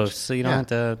not garbage. gross, so you don't Yeah.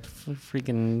 have to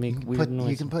freaking make weird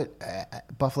noises. You can put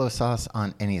buffalo sauce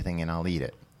on anything and I'll eat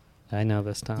it. I know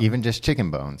this, Tom. Even just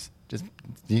chicken bones.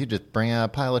 You just bring a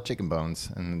pile of chicken bones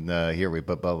and here we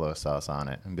put buffalo sauce on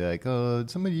it and be like, oh,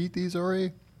 did somebody eat these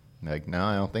already? Like, no,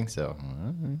 I don't think so.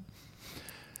 All right.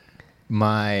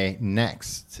 My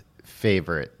next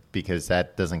favorite, because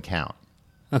that doesn't count.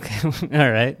 Okay,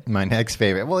 all right. My next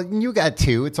favorite. Well, you got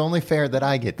two. It's only fair that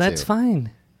I get two. That's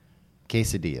fine.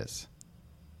 Quesadillas.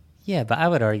 Yeah, but I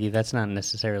would argue that's not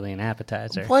necessarily an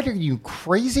appetizer. What, are you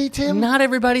crazy, Tim? Not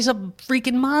everybody's a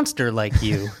freaking monster like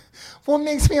you. What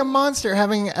makes me a monster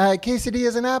having quesadilla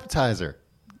as an appetizer?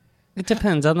 It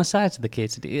depends on the size of the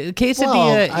quesadilla.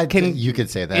 Quesadilla you could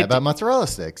say that about mozzarella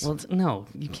sticks. Well, no,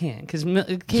 you can't, because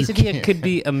quesadilla could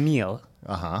be a meal.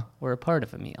 Or a part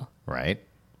of a meal. Right.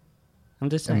 I'm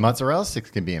just saying. And mozzarella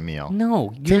sticks can be a meal.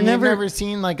 No, You've never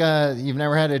seen you've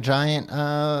never had a giant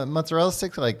mozzarella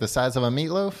stick like the size of a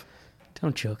meatloaf?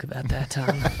 Don't joke about that,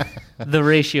 Tom. The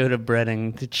ratio to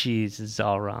breading to cheese is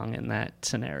all wrong in that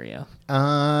scenario.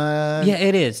 Yeah,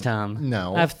 it is, Tom.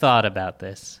 No. I've thought about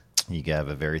this. You have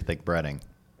a very thick breading.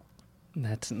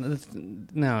 That's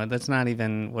not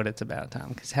even what it's about, Tom,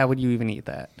 because how would you even eat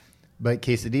that? But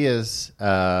quesadillas,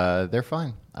 they're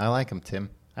fine. I like them, Tim.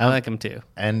 I like them too.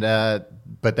 And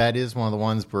but that is one of the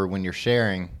ones where when you're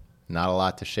sharing, not a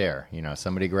lot to share. You know,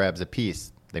 somebody grabs a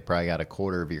piece, they probably got a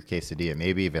quarter of your quesadilla,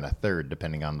 maybe even a third,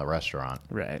 depending on the restaurant.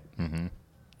 Right.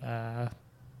 Mm-hmm.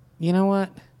 You know what?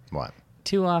 What?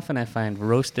 Too often I find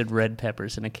roasted red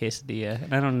peppers in a quesadilla,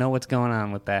 and I don't know what's going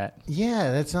on with that.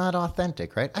 Yeah, that's not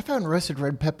authentic, right? I found roasted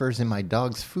red peppers in my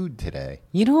dog's food today.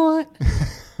 You know what?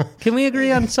 Can we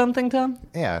agree on something, Tom?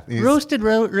 Yeah. Roasted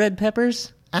red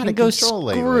peppers? Out of go control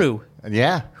screw. lately.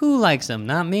 Yeah. Who likes them?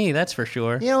 Not me, that's for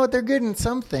sure. You know what? They're good in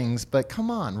some things, but come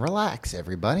on, relax,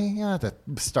 everybody. You don't have to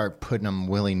start putting them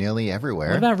willy-nilly everywhere.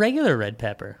 What about regular red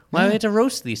pepper? Why do we have to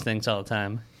roast these things all the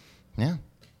time? Yeah.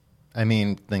 I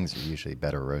mean, things are usually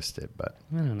better roasted, but...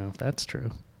 I don't know if that's true.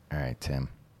 All right, Tim.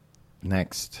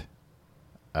 Next.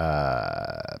 Trying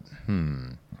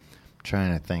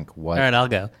to think what... All right, I'll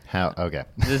go. How? Okay.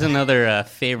 This is another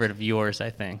favorite of yours,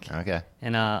 I think. Okay.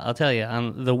 And I'll tell you,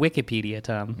 on the Wikipedia,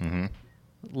 Tom,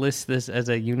 lists this as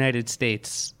a United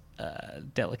States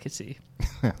delicacy.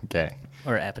 Okay.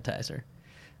 Or appetizer.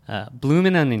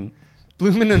 Bloomin' onion.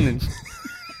 Bloomin' onion.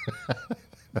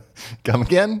 Come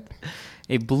again?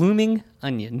 A blooming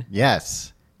onion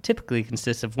Yes. typically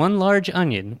consists of one large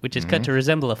onion, which is cut to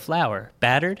resemble a flower,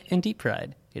 battered and deep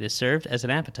fried. It is served as an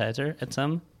appetizer at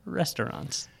some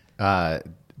restaurants. Well,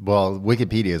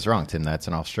 Wikipedia is wrong, Tim. That's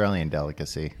an Australian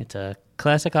delicacy. It's a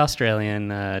classic Australian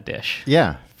dish.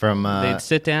 Yeah. From... They'd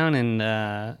sit down and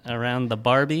around the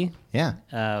Barbie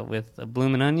yeah. with a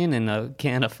bloomin' onion and a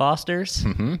can of Foster's.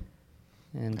 Mm-hmm.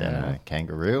 And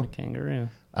kangaroo. Kangaroo.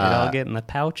 They'd all get in the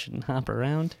pouch and hop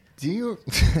around. Do you...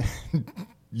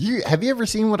 have you ever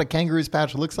seen what a kangaroo's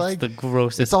pouch looks like? It's the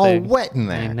grossest It's all thing. wet in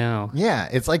there. I know. Yeah,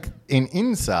 it's like in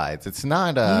insides. It's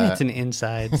not a... Yeah, it's an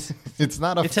insides. It's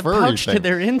not a It's a furry pouch thing. to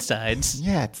their insides.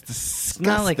 Yeah, it's disgusting. It's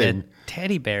not like a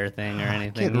teddy bear thing or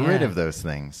anything. Get rid of those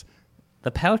things.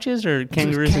 The pouches or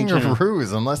kangaroos in general?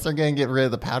 Kangaroos, unless they're going to get rid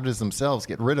of the pouches themselves,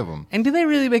 get rid of them. And do they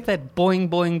really make that boing,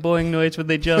 boing, boing noise when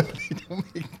they jump?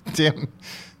 Tim,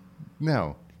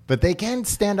 no. But they can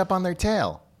stand up on their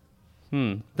tail.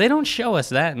 They don't show us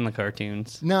that in the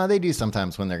cartoons. No, they do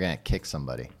sometimes when they're going to kick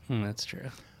somebody. That's true.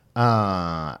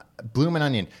 Bloomin'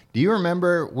 Onion. Do you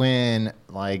remember when,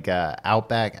 like,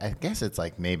 Outback, I guess it's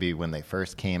like maybe when they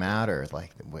first came out or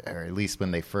at least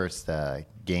when they first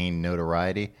gained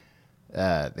notoriety,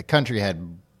 the country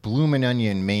had Bloomin'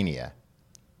 Onion Mania.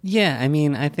 Yeah, I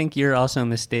mean, I think you're also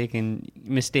mistaking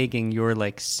your,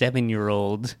 like,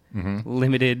 7-year-old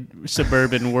limited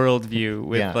suburban worldview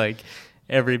with, like,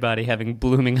 everybody having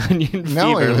blooming onion fever.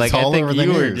 No, it was like, all I think over the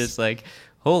you were news. just like,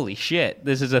 holy shit,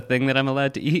 this is a thing that I'm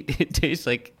allowed to eat. It tastes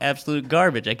like absolute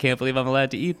garbage. I can't believe I'm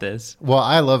allowed to eat this. Well,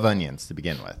 I love onions to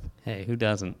begin with. Hey, who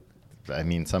doesn't? I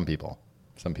mean, some people.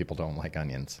 Some people don't like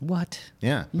onions. What?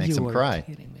 Yeah, makes them You're cry.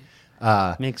 kidding me.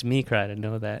 Makes me cry to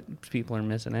know that people are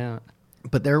missing out.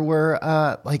 But there were,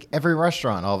 like, every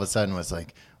restaurant all of a sudden was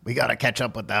like, we got to catch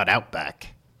up with that Outback.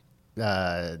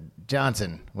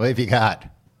 Johnson, what have you got?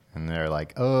 And they're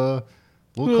like, we'll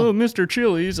Oh, Mr.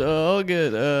 Chili's, I'll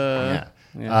get,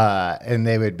 Yeah. And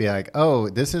they would be like, oh,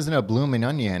 this isn't a blooming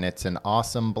onion. It's an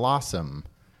awesome blossom.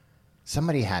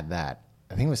 Somebody had that.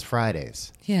 I think it was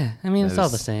Fridays. Yeah, I mean, it's all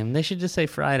the same. They should just say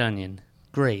fried onion.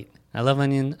 Great. I love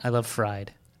onion. I love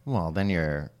fried. Well, then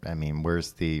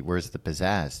where's the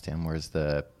pizzazz, Tim? Where's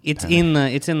the... It's in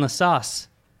the sauce.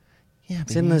 Yeah,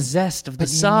 It's in the zest of the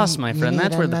sauce, my friend.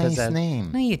 That's where the pizzazz...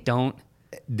 name. No, you don't.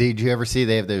 Did you ever see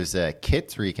they have those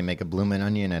kits where you can make a bloomin'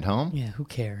 onion at home? Yeah, who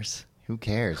cares? Who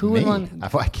cares? Who would Me. want-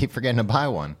 I keep forgetting to buy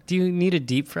one. Do you need a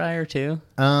deep fryer, too?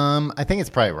 I think it's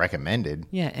probably recommended.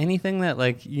 Yeah, anything that,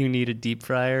 like, you need a deep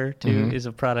fryer to is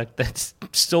a product that's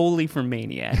solely for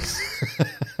maniacs.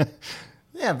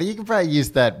 Yeah, but you can probably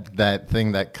use that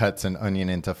thing that cuts an onion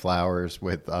into flowers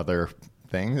with other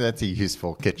things. That's a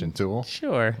useful kitchen tool.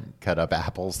 Sure. Cut up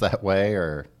apples that way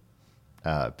or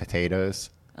potatoes.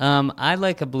 I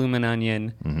like a bloomin'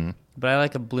 onion, but I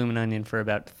like a bloomin' onion for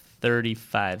about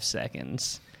 35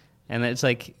 seconds. And it's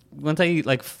like, once I eat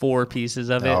like 4 pieces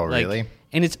of it. Oh, like, really?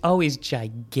 And it's always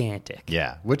gigantic.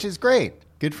 Yeah, which is great.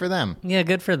 Good for them. Yeah,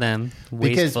 good for them.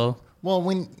 Because, Wasteful. well,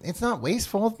 when it's not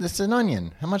wasteful, it's an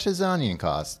onion. How much does an onion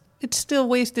cost? It's still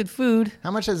wasted food.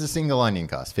 How much does a single onion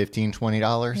cost? $15,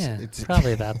 $20? Yeah, It's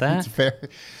probably about that. It's fair.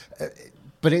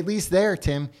 But at least there,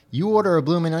 Tim, you order a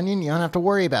bloomin' onion, you don't have to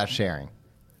worry about sharing.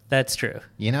 That's true.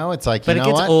 You know, it's like, But you it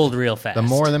know gets what? old real fast. The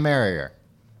more the merrier.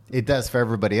 It does for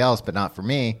everybody else, but not for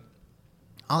me.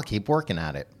 I'll keep working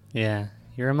at it. Yeah,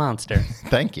 you're a monster.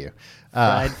 Thank you.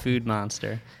 Fried food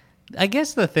monster. I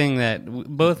guess the thing that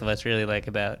both of us really like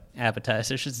about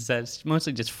appetizers is that it's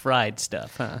mostly just fried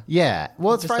stuff, huh? Yeah.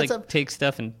 Well, it's Just fried like stuff. take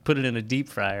stuff and put it in a deep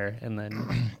fryer and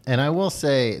then... And I will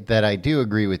say that I do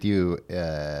agree with you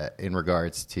in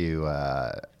regards to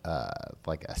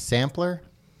like a sampler,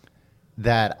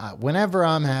 that whenever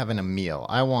I'm having a meal,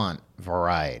 I want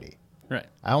variety. Right.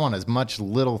 I want as much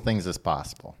little things as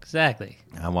possible. Exactly.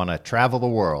 I want to travel the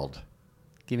world.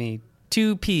 Give me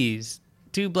 2 peas,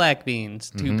 2 black beans,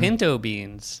 2 pinto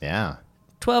beans, Yeah.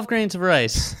 12 grains of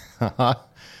rice,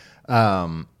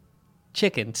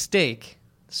 chicken, steak,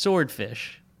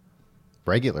 swordfish,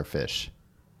 Regular fish.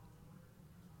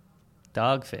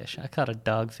 dogfish. I caught a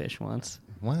dogfish once.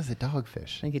 What is a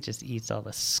dogfish? I think it just eats all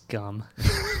the scum.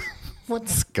 What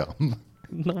scum?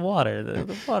 The water.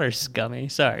 The water's scummy.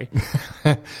 Sorry.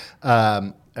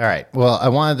 All right. Well, I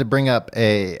wanted to bring up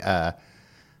a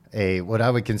what I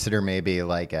would consider maybe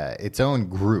like its own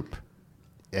group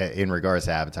in regards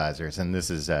to appetizers, and this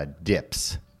is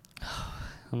dips.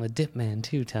 I'm a dip man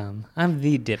too, Tom. I'm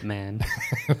the dip man.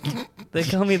 They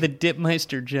call me the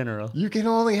Dipmeister General. You can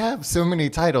only have so many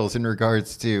titles in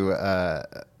regards to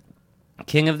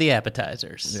King of the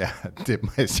appetizers. yeah,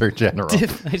 Dipmeister General.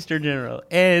 Dipmeister General.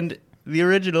 And the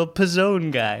original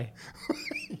Pizzone guy.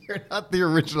 You're not the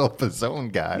original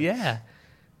Pizzone guy. Yeah.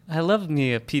 I love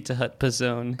me a Pizza Hut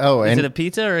Pizzone. Oh, Is and- it a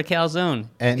pizza or a calzone?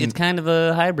 and- It's kind of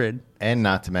a hybrid. And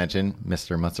not to mention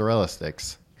Mr. Mozzarella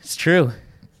Sticks. It's true.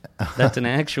 That's an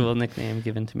actual nickname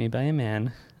given to me by a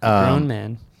man. A grown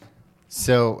man.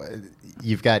 So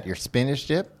you've got your spinach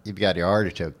dip, you've got your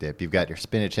artichoke dip, you've got your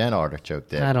spinach and artichoke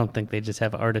dip. I don't think they just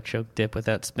have artichoke dip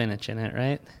without spinach in it,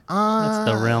 right?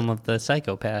 That's the realm of the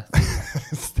psychopath.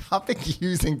 Stop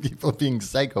accusing people of being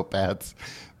psychopaths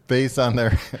based on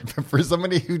their... For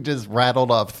somebody who just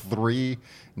rattled off 3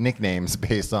 nicknames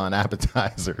based on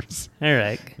appetizers, All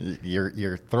right.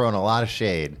 you're throwing a lot of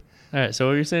shade. All right, so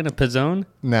what you're saying, a Pizzone?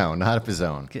 No, not a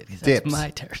Pizzone. Good, 'cause Dips, that's my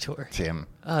territory. Tim.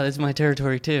 Oh, that's my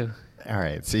territory too. All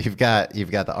right, so you've got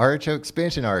the artichoke,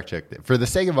 spinach, and artichoke dip. For the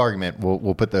sake of argument,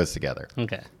 we'll put those together.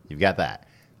 Okay. You've got that.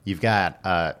 You've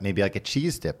got maybe like a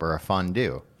cheese dip or a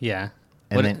fondue. Yeah.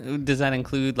 And Does that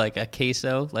include like a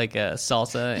queso, like a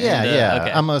salsa? Yeah, and, yeah.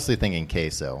 Okay. I'm mostly thinking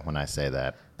queso when I say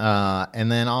that. And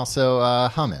then also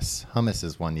hummus. Hummus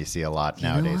is one you see a lot You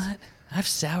know nowadays. what? I've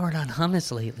soured on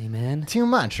hummus lately, man. Too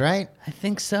much, right? I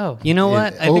think so. You know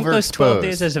what? I think those 12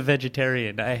 days overexposed. as a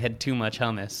vegetarian, I had too much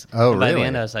hummus. Oh, And by the really?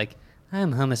 end, I was like,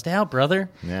 I'm hummused out, brother.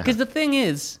 Yeah. Because the thing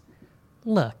is,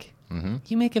 look,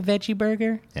 you make a veggie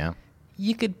burger, Yeah.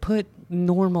 you could put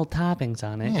normal toppings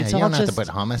on it. Yeah, It's you all don't just have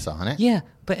to put hummus on it. Yeah,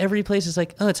 but every place is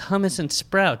like, oh, it's hummus and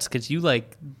sprouts because you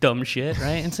like dumb shit,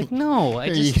 right? And it's like, no, I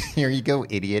just, Here you go,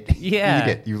 idiot. Yeah.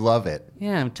 Eat it. You love it.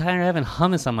 yeah, I'm tired of having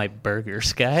hummus on my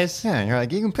burgers, guys. Yeah, you're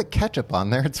like, you can put ketchup on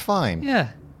there. It's fine. Yeah,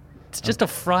 it's just a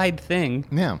fried thing.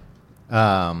 Yeah.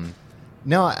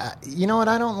 No, you know what?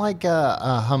 I don't like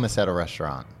hummus at a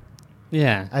restaurant.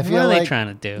 Yeah, I what feel are they like- trying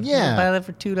to do? Yeah. Buy that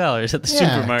for $2 at the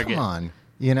Yeah, supermarket. come on.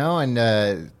 You know,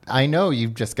 and I know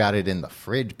you've just got it in the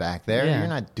fridge back there. Yeah. You're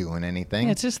not doing anything.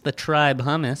 Yeah, it's just the tribe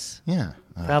hummus. Yeah.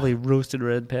 Probably roasted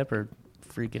red pepper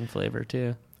freaking flavor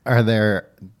too. Are there...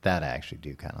 That I actually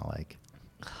do kind of like.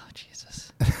 Oh,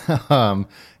 Jesus.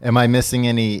 Am I missing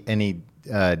any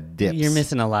dips? You're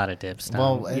missing a lot of dips,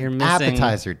 Tom. Well, You're missing...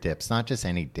 appetizer dips, not just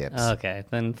any dips. Okay,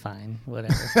 then fine.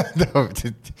 Whatever. No,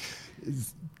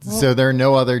 so there are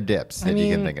no other dips that you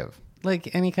can mean- think of.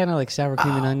 Like any kind of like sour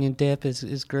cream and onion dip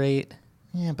is great.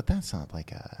 Yeah, but that's not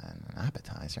like an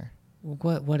appetizer.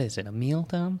 What is it? A meal,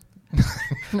 Tom?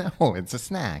 No, it's a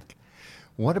snack.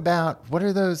 What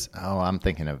are those? Oh, I'm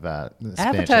thinking of spinach and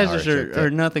Appetizers artichoke are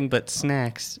dip. nothing but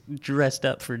snacks dressed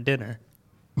up for dinner.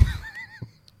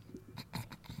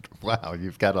 Wow,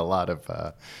 you've got a lot of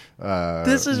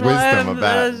This is wisdom why I'm,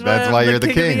 about. That's why you're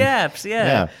the king. of the apps.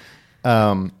 Yeah.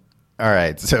 Yeah. All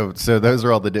right. So those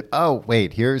are all the dip. Oh,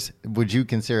 wait. Would you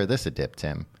consider this a dip,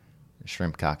 Tim? A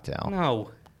shrimp cocktail.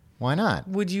 No. Why not?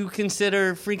 Would you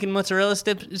consider freaking mozzarella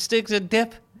sticks a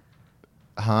dip?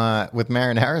 With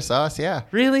marinara sauce, yeah.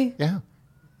 Really? Yeah.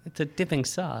 It's a dipping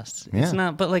sauce. Yeah. It's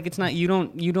not, but like it's not. You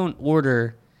don't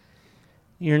order.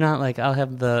 You're not like, I'll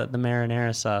have the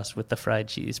marinara sauce with the fried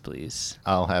cheese, please.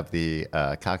 I'll have the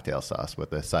cocktail sauce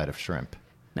with a side of shrimp.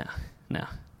 No.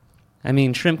 I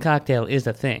mean, shrimp cocktail is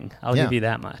a thing. I'll Yeah. give you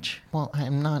that much. Well,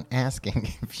 I'm not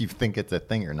asking if you think it's a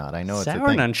thing or not. I know it's a Sour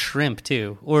thing. on shrimp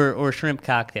too, or shrimp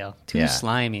cocktail. Too Yeah.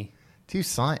 slimy. Too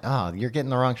slimy. Oh, you're getting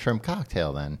the wrong shrimp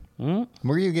cocktail then. Where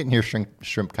are you getting your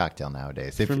shrimp cocktail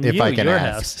nowadays? If From I you, can your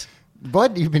ask. house.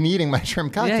 But you've been eating my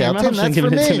shrimp Yeah, cocktail. your Tim, mom's that's been for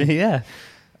giving it to me. me. Yeah.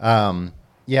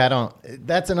 Yeah, I don't.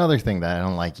 That's another thing that I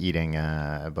don't like eating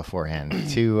beforehand.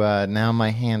 Now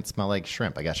my hands smell like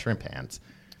shrimp. I got shrimp hands.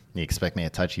 You expect me to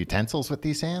touch utensils with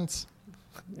these hands?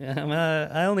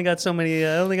 I only got so many.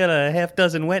 I only got a half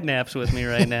dozen wet naps with me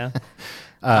right now.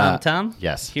 Tom.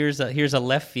 Yes. Here's a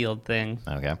left field thing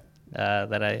Okay.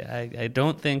 that I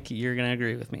don't think you're gonna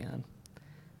agree with me on,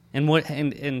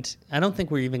 and I don't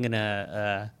think we're even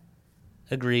gonna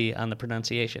agree on the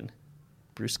pronunciation.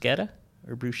 Bruschetta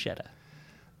or bruschetta?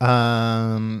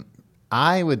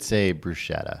 I would say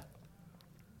bruschetta,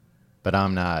 but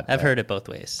I'm not. I've heard it both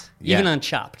ways. Yeah. Even on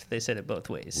Chopped, they said it both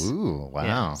ways. Ooh, wow.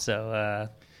 Yeah, so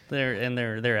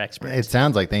they're experts. It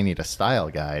sounds like they need a style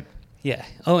guide. Yeah.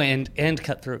 Oh, and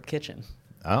Cutthroat Kitchen.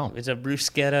 Oh, It's a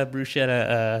bruschetta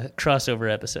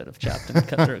crossover episode of Chopped and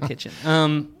Cutthroat Kitchen.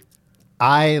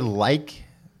 I like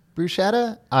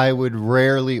bruschetta. I would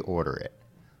rarely order it.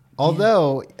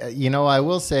 Although, I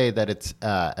will say that it's,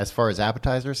 as far as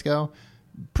appetizers go,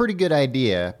 pretty good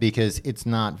idea because it's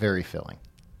not very filling.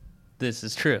 This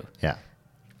is true. Yeah.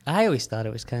 I always thought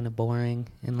it was kind of boring,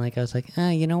 and like I was like,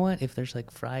 you know what? If there's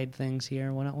like fried things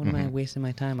here, what am I wasting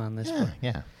my time on this for?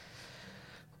 Yeah.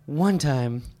 One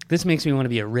time, this makes me want to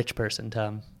be a rich person,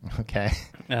 Tom. Okay.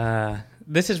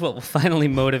 This is what will finally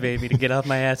motivate me to get off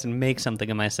my ass and make something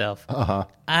of myself. Uh-huh.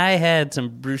 I had some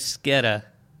bruschetta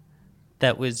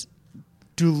that was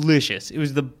delicious. It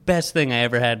was the best thing I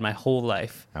ever had in my whole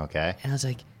life. Okay. And I was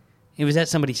like, it was at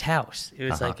somebody's house. It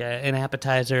was like an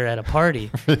appetizer at a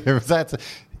party.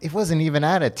 It wasn't even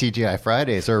at a TGI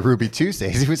Fridays or a Ruby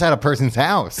Tuesdays. It was at a person's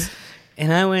house.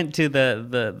 And I went to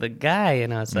the guy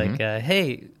and I was like,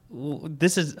 hey,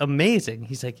 this is amazing.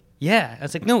 He's like, yeah. I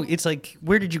was like, no, it's like,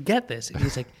 where did you get this? And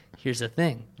he's like, here's the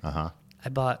thing. I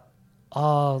bought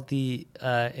all the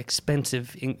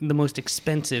the most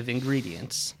expensive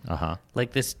ingredients.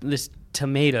 Like this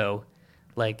tomato.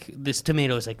 Like, this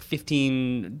tomato is like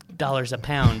 $15 a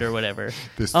pound or whatever.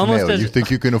 This tomato, you think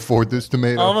you can afford this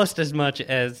tomato? Almost as much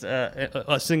as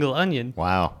a single onion.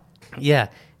 Wow. Yeah.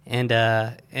 And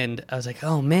I was like,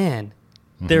 oh, man,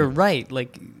 they're right.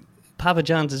 Like, Papa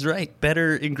John's is right.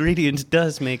 Better ingredients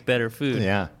does make better food.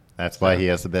 Yeah. That's why he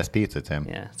has the best pizza, Tim.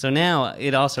 Yeah. So now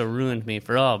it also ruined me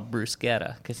for all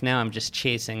bruschetta because now I'm just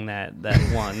chasing that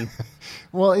one.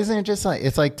 Well, isn't it just like,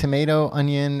 it's like tomato,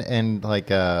 onion, and like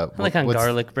Like on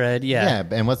garlic bread. Yeah.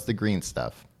 Yeah, and what's the green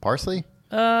stuff? Parsley?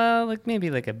 Like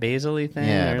maybe like a basil-y thing.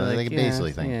 Yeah, or like a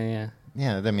basil-y thing. Yeah.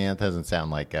 Yeah, I mean, that doesn't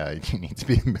sound like you need to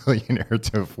be a millionaire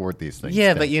to afford these things.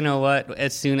 Yeah, Tim. but you know what?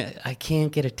 As soon as I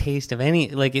can't get a taste of any,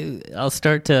 like, I'll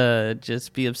start to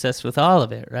just be obsessed with all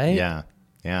of it, right? Yeah.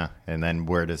 And then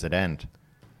where does it end?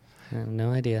 I have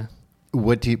no idea.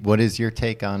 What is your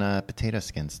take on potato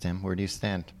skins, Tim? Where do you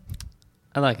stand?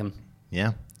 I like them.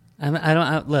 Yeah.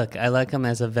 Look, I like them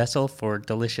as a vessel for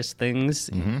delicious things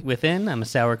within. I'm a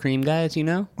sour cream guy, as you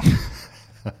know.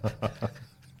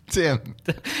 Tim.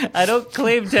 I don't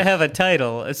claim to have a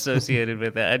title associated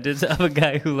with it. I'm a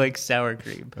guy who likes sour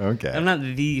cream. Okay. I'm not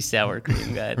the sour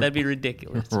cream guy. That'd be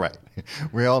ridiculous. Right.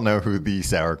 We all know who the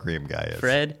sour cream guy is.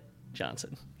 Fred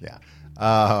Johnson. Yeah.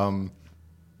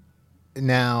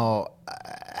 Now,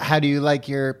 how do you like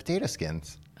your potato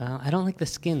skins? I don't like the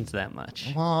skins that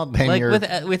much. Well, then Like you're...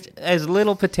 with as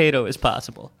little potato as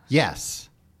possible. Yes.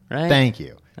 Right? Thank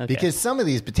you. Okay. Because some of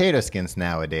these potato skins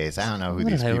nowadays, I don't know who What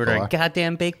these did I people order? are. A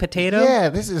goddamn baked potato? Yeah,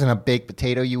 this isn't a baked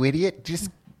potato, you idiot. Just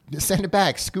send it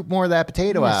back. Scoop more of that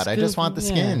potato Yeah, out. I just want the yeah.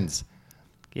 skins.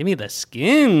 Give me the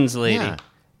skins, lady. Yeah.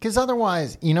 Because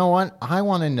otherwise, you know what? I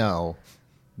want to know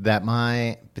that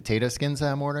my potato skins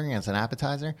that I'm ordering as an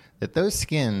appetizer, that those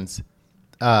skins,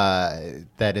 that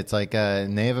it's like a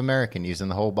Native American using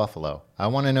the whole buffalo. I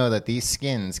want to know that these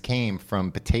skins came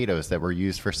from potatoes that were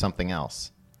used for something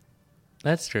else.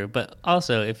 That's true. But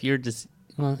also, if you're just,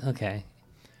 well, okay.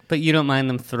 But you don't mind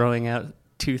them throwing out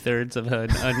 2/3 of an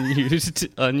unused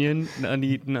onion, an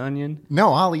uneaten onion?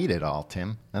 No, I'll eat it all,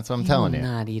 Tim. That's what I'm telling you.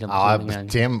 not eat a blooming onion.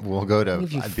 Tim, we'll go to I'll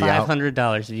give you the out.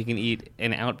 $500 if you can eat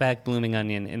an Outback blooming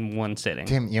onion in one sitting.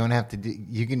 Tim, you don't have to do,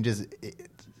 you can just,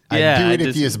 Yeah, I'd do I it if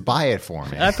just- you just buy it for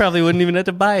me. I probably wouldn't even have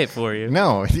to buy it for you.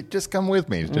 No, just come with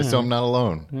me, just so I'm not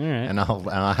alone. All right. And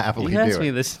I'll happily You do ask me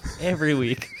it. this every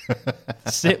week.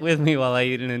 Sit with me while I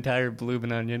eat an entire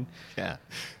bloomin' onion. Yeah.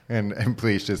 And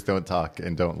please just don't talk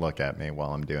and don't look at me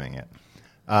while I'm doing it.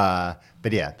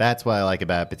 But yeah, that's what I like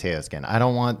about potato skin. I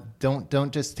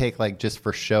don't just take like just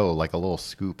for show like a little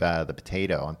scoop out of the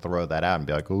potato and throw that out and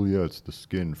be like, oh yeah, it's the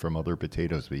skin from other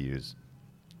potatoes we use.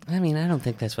 I mean, I don't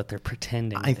think that's what they're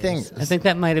pretending. I think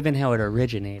that might have been how it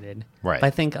originated. Right. But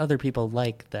I think other people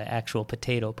like the actual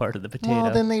potato part of the potato.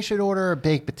 Well, then they should order a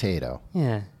baked potato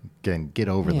yeah. and get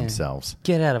over Yeah. themselves.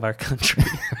 Get out of our country.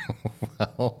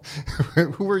 Well,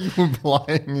 who are you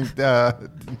implying?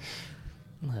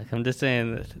 Look, I'm just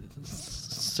saying that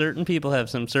certain people have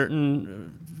some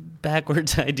certain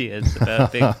backwards ideas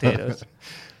about baked potatoes.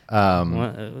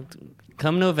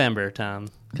 Come November, Tom.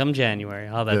 Come January,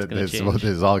 all that's going to change. This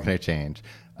is all going to change.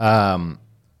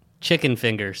 Chicken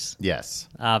fingers. Yes.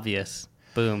 Obvious.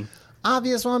 Boom.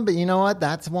 Obvious one, but you know what?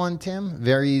 That's one, Tim.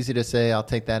 Very easy to say, I'll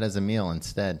take that as a meal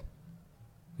instead.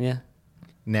 Yeah.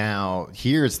 Now,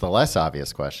 here's the less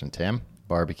obvious question, Tim.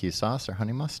 Barbecue sauce or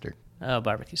honey mustard? Oh,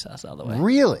 barbecue sauce all the way.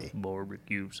 Really?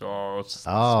 Barbecue sauce. That's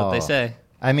Oh. what they say.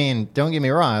 I mean, don't get me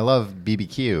wrong. I love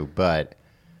BBQ, but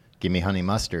give me honey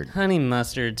mustard. Honey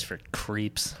mustard's for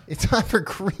creeps. It's not for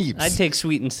creeps. I'd take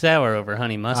sweet and sour over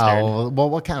honey mustard. Oh, well,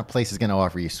 what kind of place is going to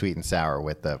offer you sweet and sour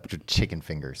with the chicken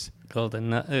fingers?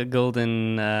 Golden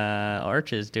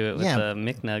arches do it with the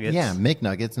McNuggets. Yeah,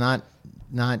 McNuggets,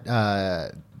 not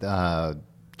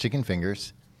chicken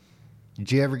fingers.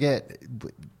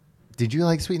 Did you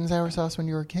like sweet and sour sauce when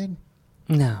you were a kid?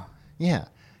 No. Yeah,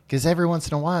 because every once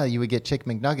in a while you would get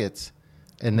Chicken McNuggets,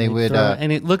 and they would...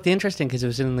 and it looked interesting because it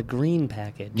was in the green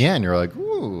package. yeah, and you're like,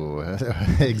 ooh,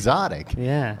 exotic.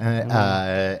 Yeah.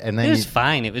 And then It was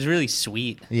fine. It was really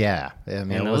sweet yeah, I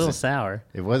mean, and a little sour.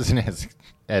 It wasn't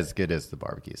as good as the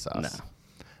barbecue sauce.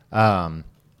 No.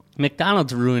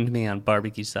 McDonald's ruined me on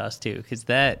barbecue sauce too, because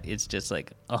that is just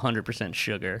like 100%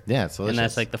 sugar. Yeah, it's delicious. And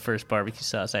that's like the first barbecue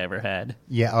sauce I ever had.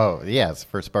 Yeah. Oh, yeah. It's the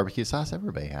first barbecue sauce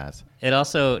everybody has. It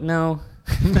also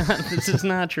this is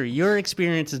not true. Your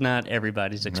experience is not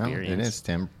everybody's experience. No, it is,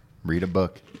 Tim. Read a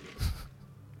book.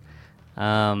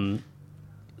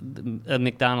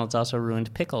 McDonald's also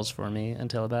ruined pickles for me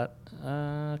until about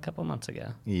a couple months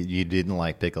ago. You didn't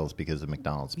like pickles because of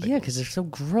McDonald's pickles. Yeah, because they're so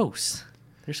gross.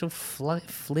 They're so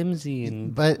flimsy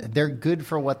and. But they're good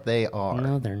for what they are.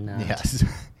 No, they're not. Yes.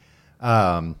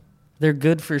 They're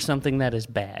good for something that is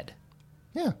bad.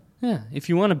 Yeah. Yeah, if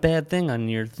you want a bad thing on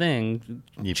your thing,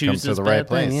 You've choose come to this the right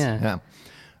bad thing, place.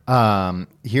 Yeah.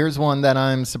 Here's one that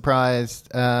I'm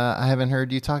surprised I haven't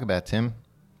heard you talk about, Tim.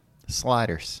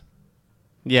 Sliders.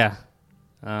 Yeah.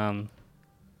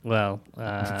 Well,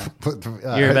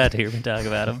 you're about to hear me talk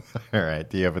about them. All right.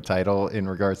 Do you have a title in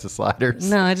regards to sliders?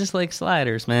 No, I just like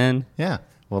sliders, man. Yeah.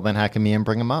 Well, then how come Ian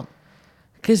bring them up?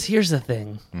 Because here's the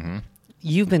thing. Mm-hmm.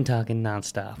 You've been talking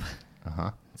nonstop.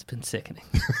 Uh-huh. It's been sickening.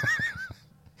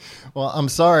 Well, I'm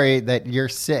sorry that you're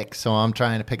sick, so I'm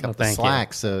trying to pick up the thank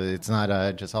slack so it's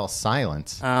not just all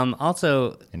silence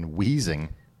Also, and wheezing.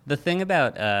 the thing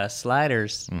about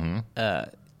sliders,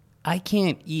 I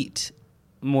can't eat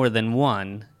more than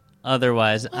one.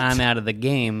 Otherwise, I'm out of the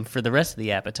game for the rest of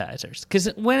the appetizers. Because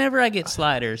whenever I get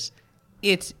sliders,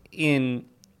 it's in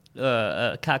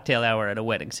a cocktail hour at a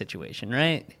wedding situation,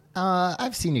 right?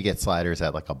 I've seen you get sliders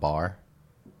at like a bar.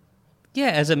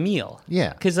 Yeah, as a meal.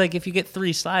 Yeah. Because like if you get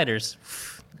 3 sliders,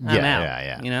 I'm out.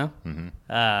 Yeah. You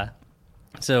know.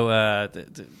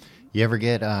 You ever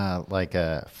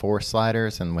get 4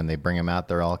 sliders, and when they bring them out,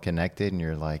 they're all connected, and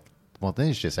you're like, "Well, this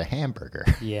is just a hamburger."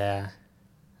 Yeah.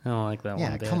 I don't like that one.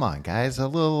 Yeah, bit. come on, guys. A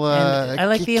little. And I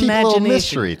like the keep a imagination. little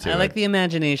mystery to I it. like the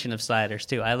imagination of sliders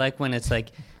too. I like when it's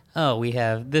like, oh, we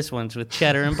have this one's with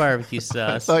cheddar and barbecue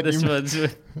sauce. thought This you- one's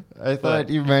with. I thought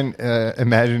you meant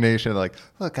imagination. Like,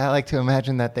 look, I like to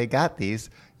imagine that they got these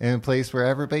in a place where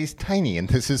everybody's tiny, and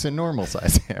this is a normal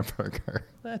size hamburger.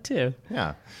 That too.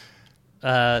 Yeah.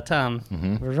 Tom,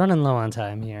 we're running low on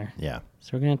time here, Yeah.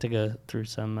 so we're gonna have to go through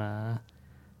some a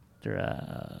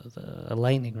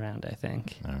lightning round, I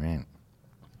think. All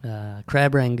right.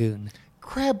 Crab Rangoon.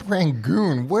 Crab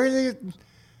Rangoon. Where they?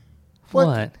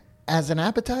 What? As an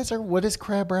appetizer, what is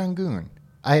crab rangoon?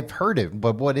 I've heard it,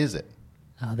 but what is it?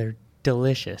 Oh, they're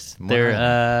delicious. Wow.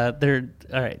 They're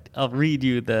all right. I'll read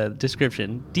you the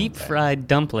description. Deep fried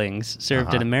dumplings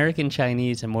served at American,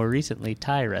 Chinese, and more recently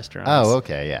Thai restaurants. Oh,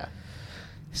 okay, yeah.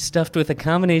 Stuffed with a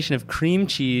combination of cream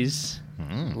cheese,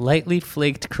 lightly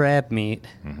flaked crab meat,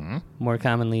 more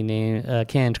commonly named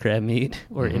canned crab meat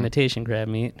or imitation crab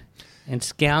meat, and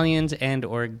scallions and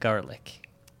or garlic.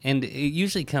 And it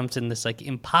usually comes in this like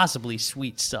impossibly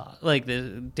sweet sauce, like the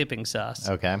dipping sauce.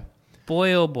 Okay.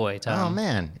 Boy, oh boy, Tom. Oh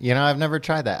man, I've never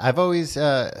tried that. I've always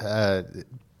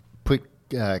put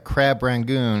crab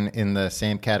rangoon in the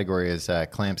same category as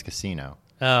Clams Casino.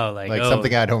 Oh, like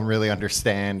something I don't really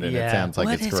understand, and it sounds like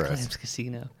it's What is gross. Clams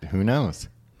Casino? Who knows?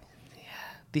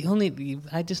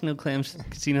 I just know Clams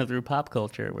Casino through pop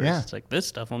culture, where it's like, this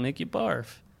stuff will make you barf.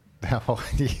 Oh,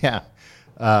 yeah.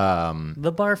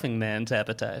 The barfing man's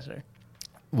appetizer.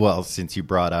 Well, since you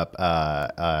brought up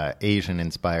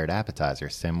Asian-inspired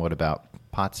appetizers, Tim, what about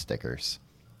pot stickers?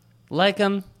 Like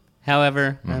them,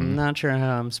 however, I'm not sure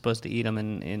how I'm supposed to eat them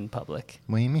in public.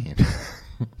 What do you mean?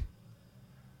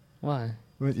 Why?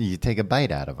 You take a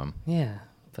bite out of them. Yeah,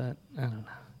 but I don't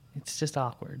know. It's just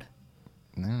awkward.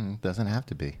 No, it doesn't have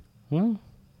to be. Well,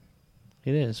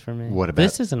 it is for me. What about-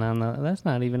 This isn't on the. That's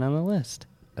not even on the list.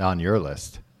 On your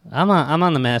list. I'm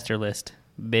on the master list,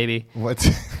 baby. What's...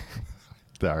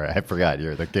 All right, I forgot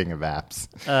you're the king of apps.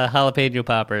 Jalapeno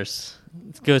poppers.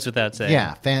 It goes without saying.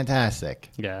 Yeah, fantastic.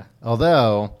 Yeah.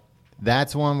 Although,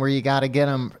 that's one where you got to get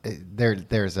them.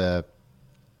 There's a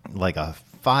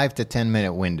 5 to 10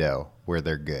 minute window where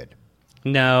they're good.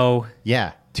 No.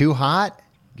 Yeah, too hot,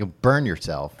 you'll burn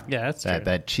yourself. Yeah, that's true.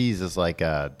 That cheese is like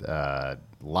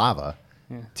lava.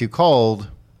 Yeah. Too cold.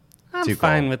 I'm too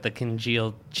fine cold. with the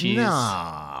congealed cheese. No.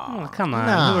 Oh, come on.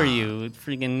 No. Who are you?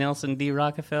 Freaking Nelson D.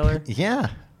 Rockefeller? Yeah.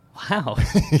 Wow.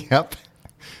 Yep.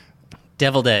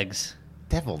 Deviled eggs.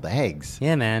 Deviled eggs.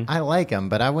 Yeah, man. I like them,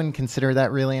 but I wouldn't consider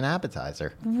that really an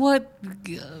appetizer. What?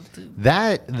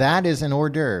 That is an hors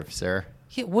d'oeuvre, sir.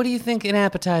 Yeah, what do you think an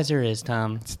appetizer is,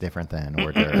 Tom? It's different than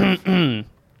hors d'oeuvre.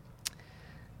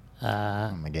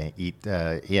 I'm gonna eat.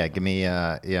 Give me.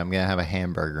 I'm gonna have a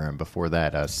hamburger, and before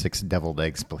that, 6 deviled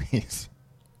eggs, please.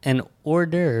 An hors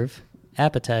d'oeuvre,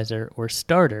 appetizer, or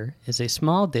starter is a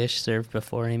small dish served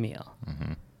before a meal.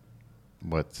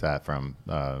 What's that from?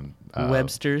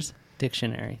 Webster's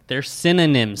Dictionary. They're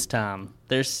synonyms, Tom.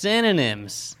 They're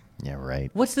synonyms. Yeah, right.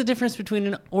 What's the difference between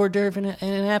an hors d'oeuvre and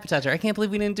an appetizer? I can't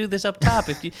believe we didn't do this up top.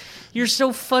 If you're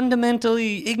so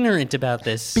fundamentally ignorant about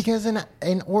this. Because an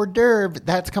hors d'oeuvre,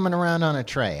 that's coming around on a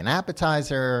tray. An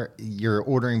appetizer, you're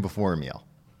ordering before a meal.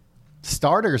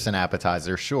 Starters and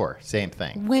appetizer, sure, same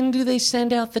thing. When do they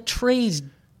send out the trays,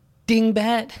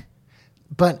 dingbat?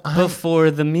 But Before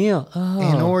the meal. Oh.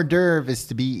 an hors d'oeuvre is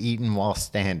to be eaten while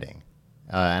standing.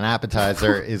 An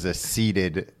appetizer is a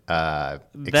seated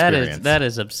experience. That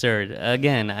is absurd.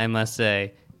 Again, I must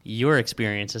say, your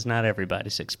experience is not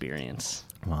everybody's experience.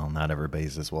 Well, not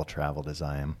everybody's as well traveled as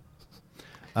I am.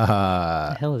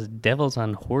 The hell is devils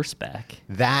on horseback?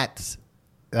 That's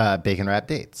bacon wrapped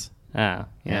dates. Oh,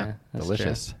 yeah. That's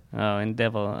delicious. True. Oh, and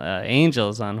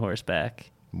angels on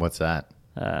horseback. What's that?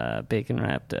 Bacon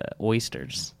wrapped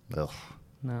oysters. Ugh,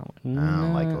 No, I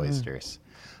don't like oysters.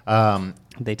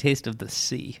 They taste of the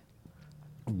sea.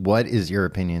 What is your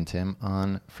opinion, Tim,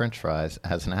 on French fries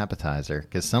as an appetizer?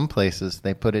 Because some places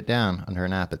they put it down under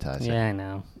an appetizer. Yeah, I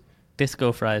know.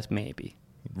 Disco fries, maybe.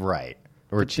 Right.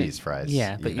 Or cheese fries.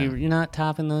 Yeah, but you know. you're not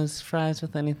topping those fries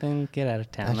with anything. Get out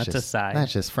of town. That's a just, side.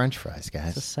 That's just French fries, It's a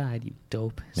guys. side, you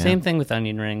dope. Yeah. Same thing with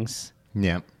onion rings.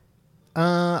 Yeah.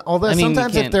 Although I mean, you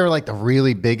sometimes if can't- they're like the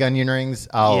really big onion rings,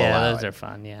 I'll Yeah, allow those it. are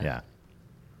fun, yeah. Yeah.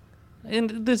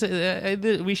 And this,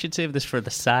 we should save this for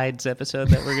the sides episode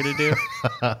that we're going to do.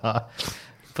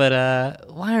 But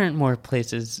why aren't more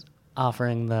places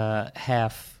offering the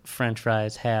half French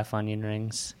fries, half onion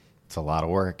rings? It's a lot of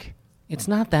work. It's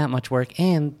not that much work,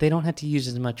 and they don't have to use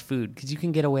as much food because you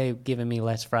can get away with giving me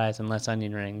less fries and less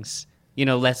onion rings. You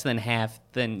know, less than half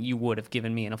than you would have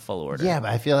given me in a full order. Yeah, but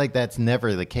I feel like that's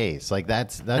never the case. Like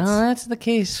that's No, that's the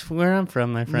case where I'm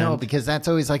from, my friend. no, because that's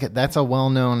always that's a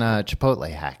well-known Chipotle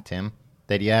hack, Tim.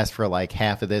 That you ask for like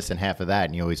half of this and half of that,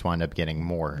 and you always wind up getting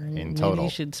more in Maybe total. you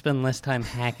should spend less time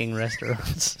hacking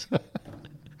restaurants.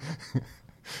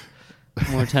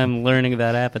 More time learning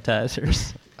about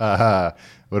appetizers.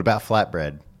 What about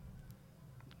flatbread?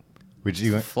 Would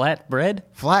you Flatbread?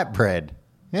 flatbread?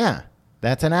 Yeah,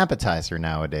 that's an appetizer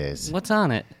nowadays. What's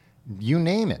on it? You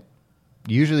name it.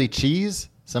 Usually cheese,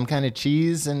 some kind of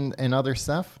cheese and other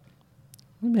stuff.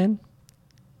 Man.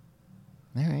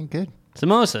 All right, good.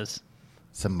 Samosas.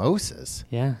 Samosas.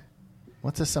 Yeah.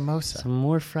 What's a samosa? Some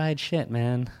more fried shit,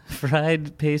 man.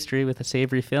 Fried pastry with a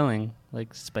savory filling,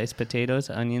 like spiced potatoes,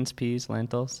 onions, peas,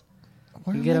 lentils.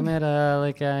 Where You am get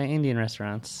I- them at Indian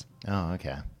restaurants. Oh,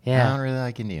 okay. Yeah. I don't really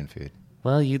like Indian food.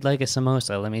 Well, you'd like a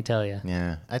samosa, let me tell you.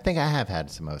 Yeah, I think I have had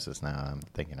samosas now. I'm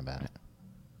thinking about it.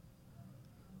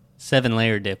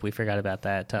 7-layer dip. We forgot about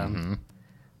that, Tom.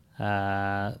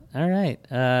 Mm-hmm. All right.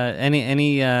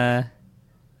 Any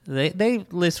They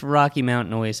list Rocky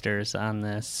Mountain oysters on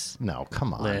this. No,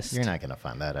 come on. List. You're not going to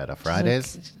find that at a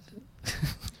Fridays.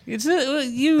 You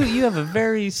have a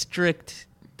very strict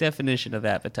definition of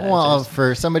appetizers. Well,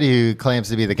 for somebody who claims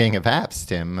to be the king of apps,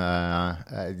 Tim,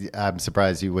 I'm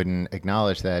surprised you wouldn't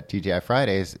acknowledge that TGI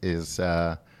Fridays is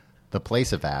the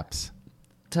place of apps.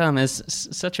 Tom is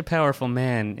such a powerful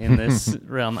man in this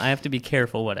realm. I have to be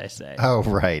careful what I say. Oh,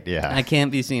 right, yeah. I can't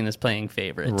be seen as playing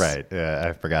favorites. Right,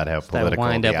 I forgot how I political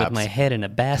wind the up with my head in a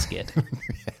basket.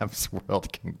 apps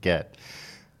world can get.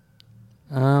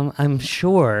 I'm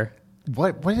sure.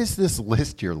 What is this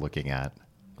list you're looking at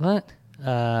What?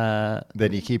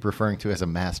 that you keep referring to as a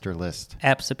master list?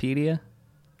 Appsopedia?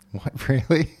 What,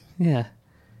 really? Yeah.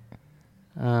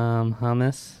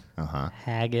 Hummus. Uh-huh.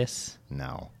 Haggis.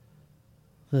 No.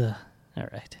 Ugh. All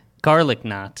right. Garlic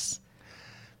knots.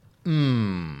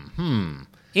 In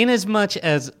as much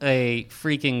as a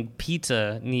freaking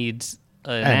pizza needs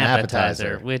an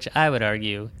appetizer, which I would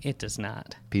argue it does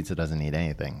not. Pizza doesn't need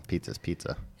anything. Pizza's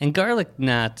pizza. And garlic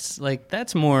knots, like,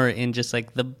 that's more in just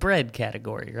like the bread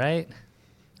category, right?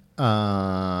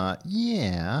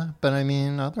 Yeah, but I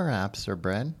mean, other apps are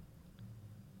bread.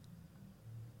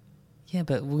 Yeah,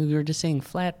 but we were just saying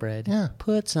flatbread. Yeah.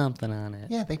 Put something on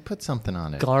it. Yeah, they put something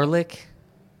on it. Garlic.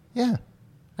 Yeah.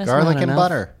 That's Garlic not and enough.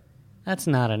 butter. That's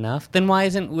not enough. Then why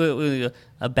isn't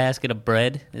a basket of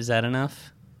bread? Is that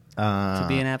enough to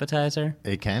be an appetizer?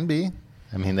 It can be.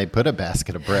 I mean, they put a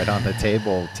basket of bread on the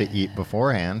table to eat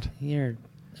beforehand. Your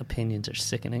opinions are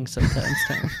sickening sometimes,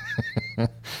 Tom.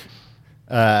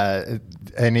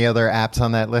 Any other apps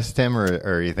on that list, Tim,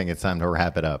 or you think it's time to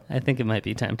wrap it up? I think it might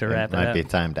be time to wrap it Might up. be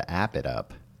time to app it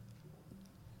up.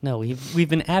 No, we've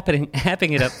been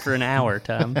apping it up for an hour,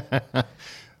 Tom.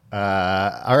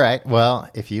 All right. Well,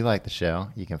 if you like the show,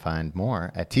 you can find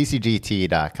more at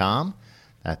tcgt.com.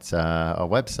 That's a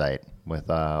website with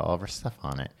all of our stuff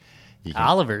on it.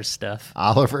 Oliver's stuff.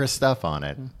 Oliver's stuff on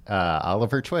it.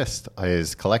 Oliver Twist,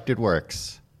 his collected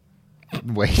works.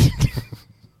 Wait.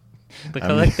 The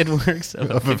collected works of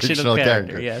a fictional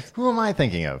character, yes. Who am I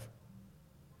thinking of?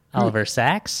 Oliver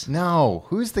Sacks? No.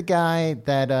 Who's the guy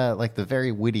that, like the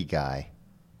very witty guy?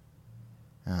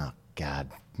 Oh, God.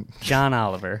 John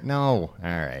Oliver. No.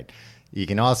 All right. You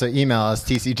can also email us,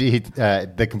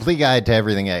 TCG, the complete guide to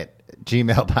everything at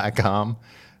gmail.com.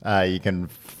 You can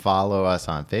follow us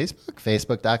on Facebook,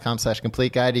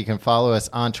 facebook.com/complete guide. You can follow us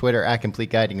on Twitter at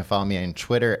complete guide. You can follow me on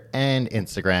Twitter and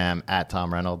Instagram at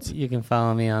Tom Reynolds. You can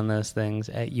follow me on those things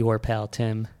at your pal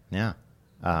Tim. Yeah.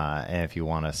 And if you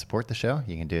want to support the show,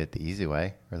 you can do it the easy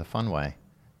way or the fun way.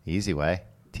 The easy way,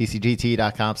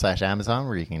 tcgt.com/Amazon,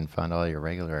 where you can find all your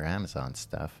regular Amazon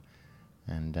stuff.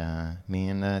 And me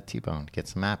and T-Bone get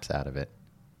some apps out of it.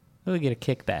 We'll get a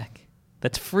kickback.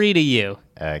 That's free to you,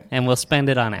 and we'll spend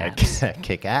it on apps.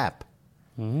 Kick app.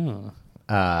 And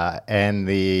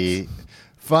the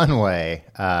fun way,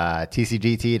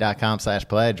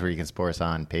 tcgt.com/pledge, where you can support us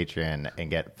on Patreon and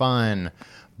get fun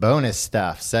bonus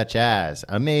stuff, such as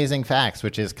Amazing Facts,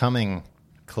 which is coming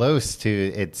close to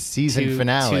its season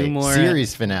finale,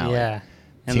 series finale. Yeah.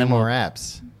 And two then more we'll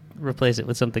apps. replace it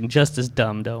with something just as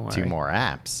dumb, don't worry. Two more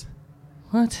apps.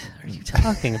 What are you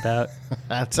talking about?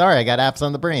 Sorry, I got apps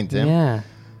on the brain, Tim. Yeah.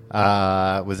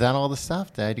 Was that all the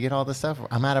stuff? Did I get all the stuff?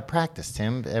 I'm out of practice,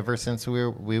 Tim, ever since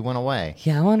we went away.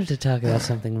 Yeah, I wanted to talk about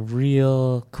something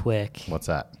real quick. What's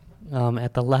that?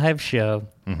 At the live show,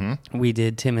 we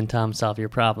did Tim and Tom Solve Your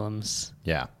Problems.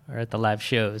 Yeah. Or at the live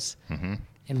shows. And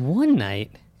one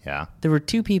night, Yeah. there were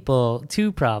two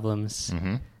problems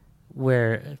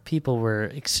where people were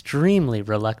extremely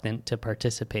reluctant to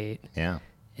participate. Yeah.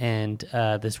 And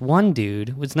this one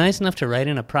dude was nice enough to write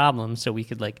in a problem so we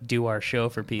could like do our show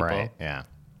for people. Right. Yeah.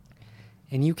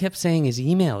 And you kept saying his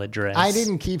email address. I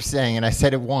didn't keep saying it. I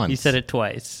said it once. You said it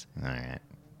twice. All right.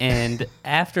 And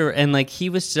he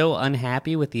was so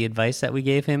unhappy with the advice that we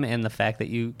gave him and the fact that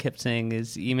you kept saying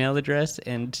his email address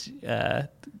and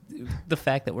the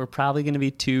fact that we're probably going to be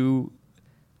too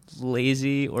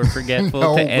lazy or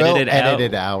forgetful to edit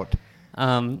it out.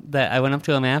 That I went up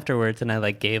to him afterwards and I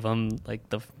like gave him like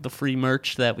the free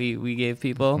merch that we gave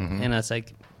people, and I was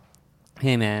like,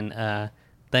 "Hey man,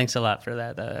 thanks a lot for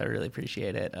that. I really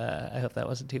appreciate it. I hope that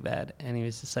wasn't too bad." And he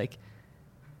was just like,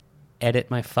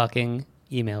 "Edit my fucking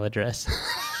email address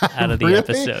out of the Really?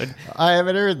 episode." I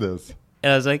haven't heard this.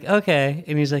 And I was like, "Okay,"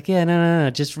 and he's like, "Yeah, no,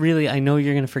 just really, I know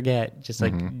you're gonna forget. Just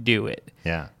like do it."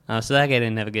 Yeah. So that guy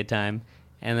didn't have a good time.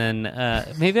 And then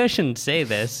maybe I shouldn't say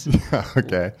this.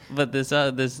 Okay. But this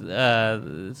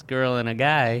girl and a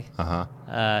guy,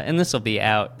 and this will be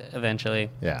out eventually.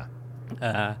 Yeah.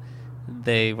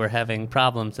 they were having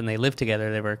problems and they lived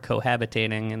together. They were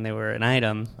cohabitating and they were an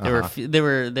item. They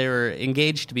were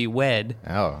engaged to be wed.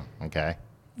 Oh, okay.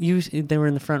 They were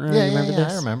in the front row. Yeah, you remember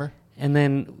this? I remember. And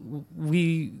then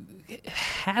we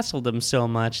hassled him so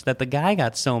much that the guy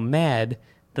got so mad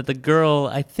that the girl,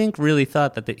 I think, really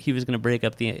thought that he was going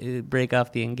to break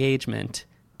off the engagement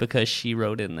because she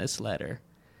wrote in this letter.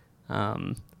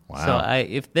 Wow. So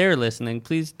if they're listening,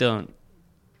 please don't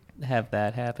have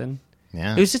that happen.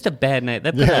 Yeah. It was just a bad night.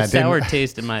 That put a sour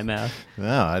taste in my mouth.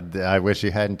 No, I wish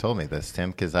you hadn't told me this,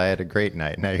 Tim, because I had a great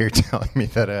night. Now you're telling me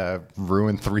that I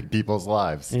ruined 3 people's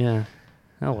lives. Yeah.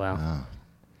 Oh, wow.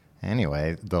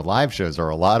 Anyway, the live shows are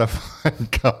a lot of fun.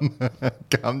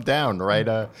 Come down, right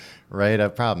a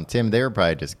problem. Tim, they were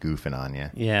probably just goofing on you.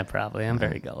 Yeah, probably. I'm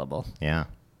very gullible. Yeah.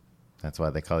 That's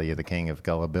why they call you the king of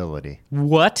gullibility.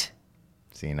 What?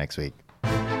 See you next week.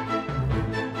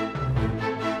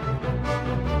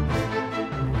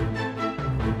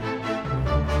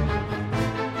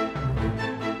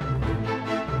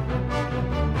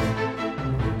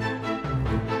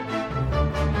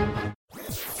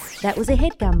 That was a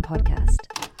HeadGum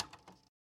podcast.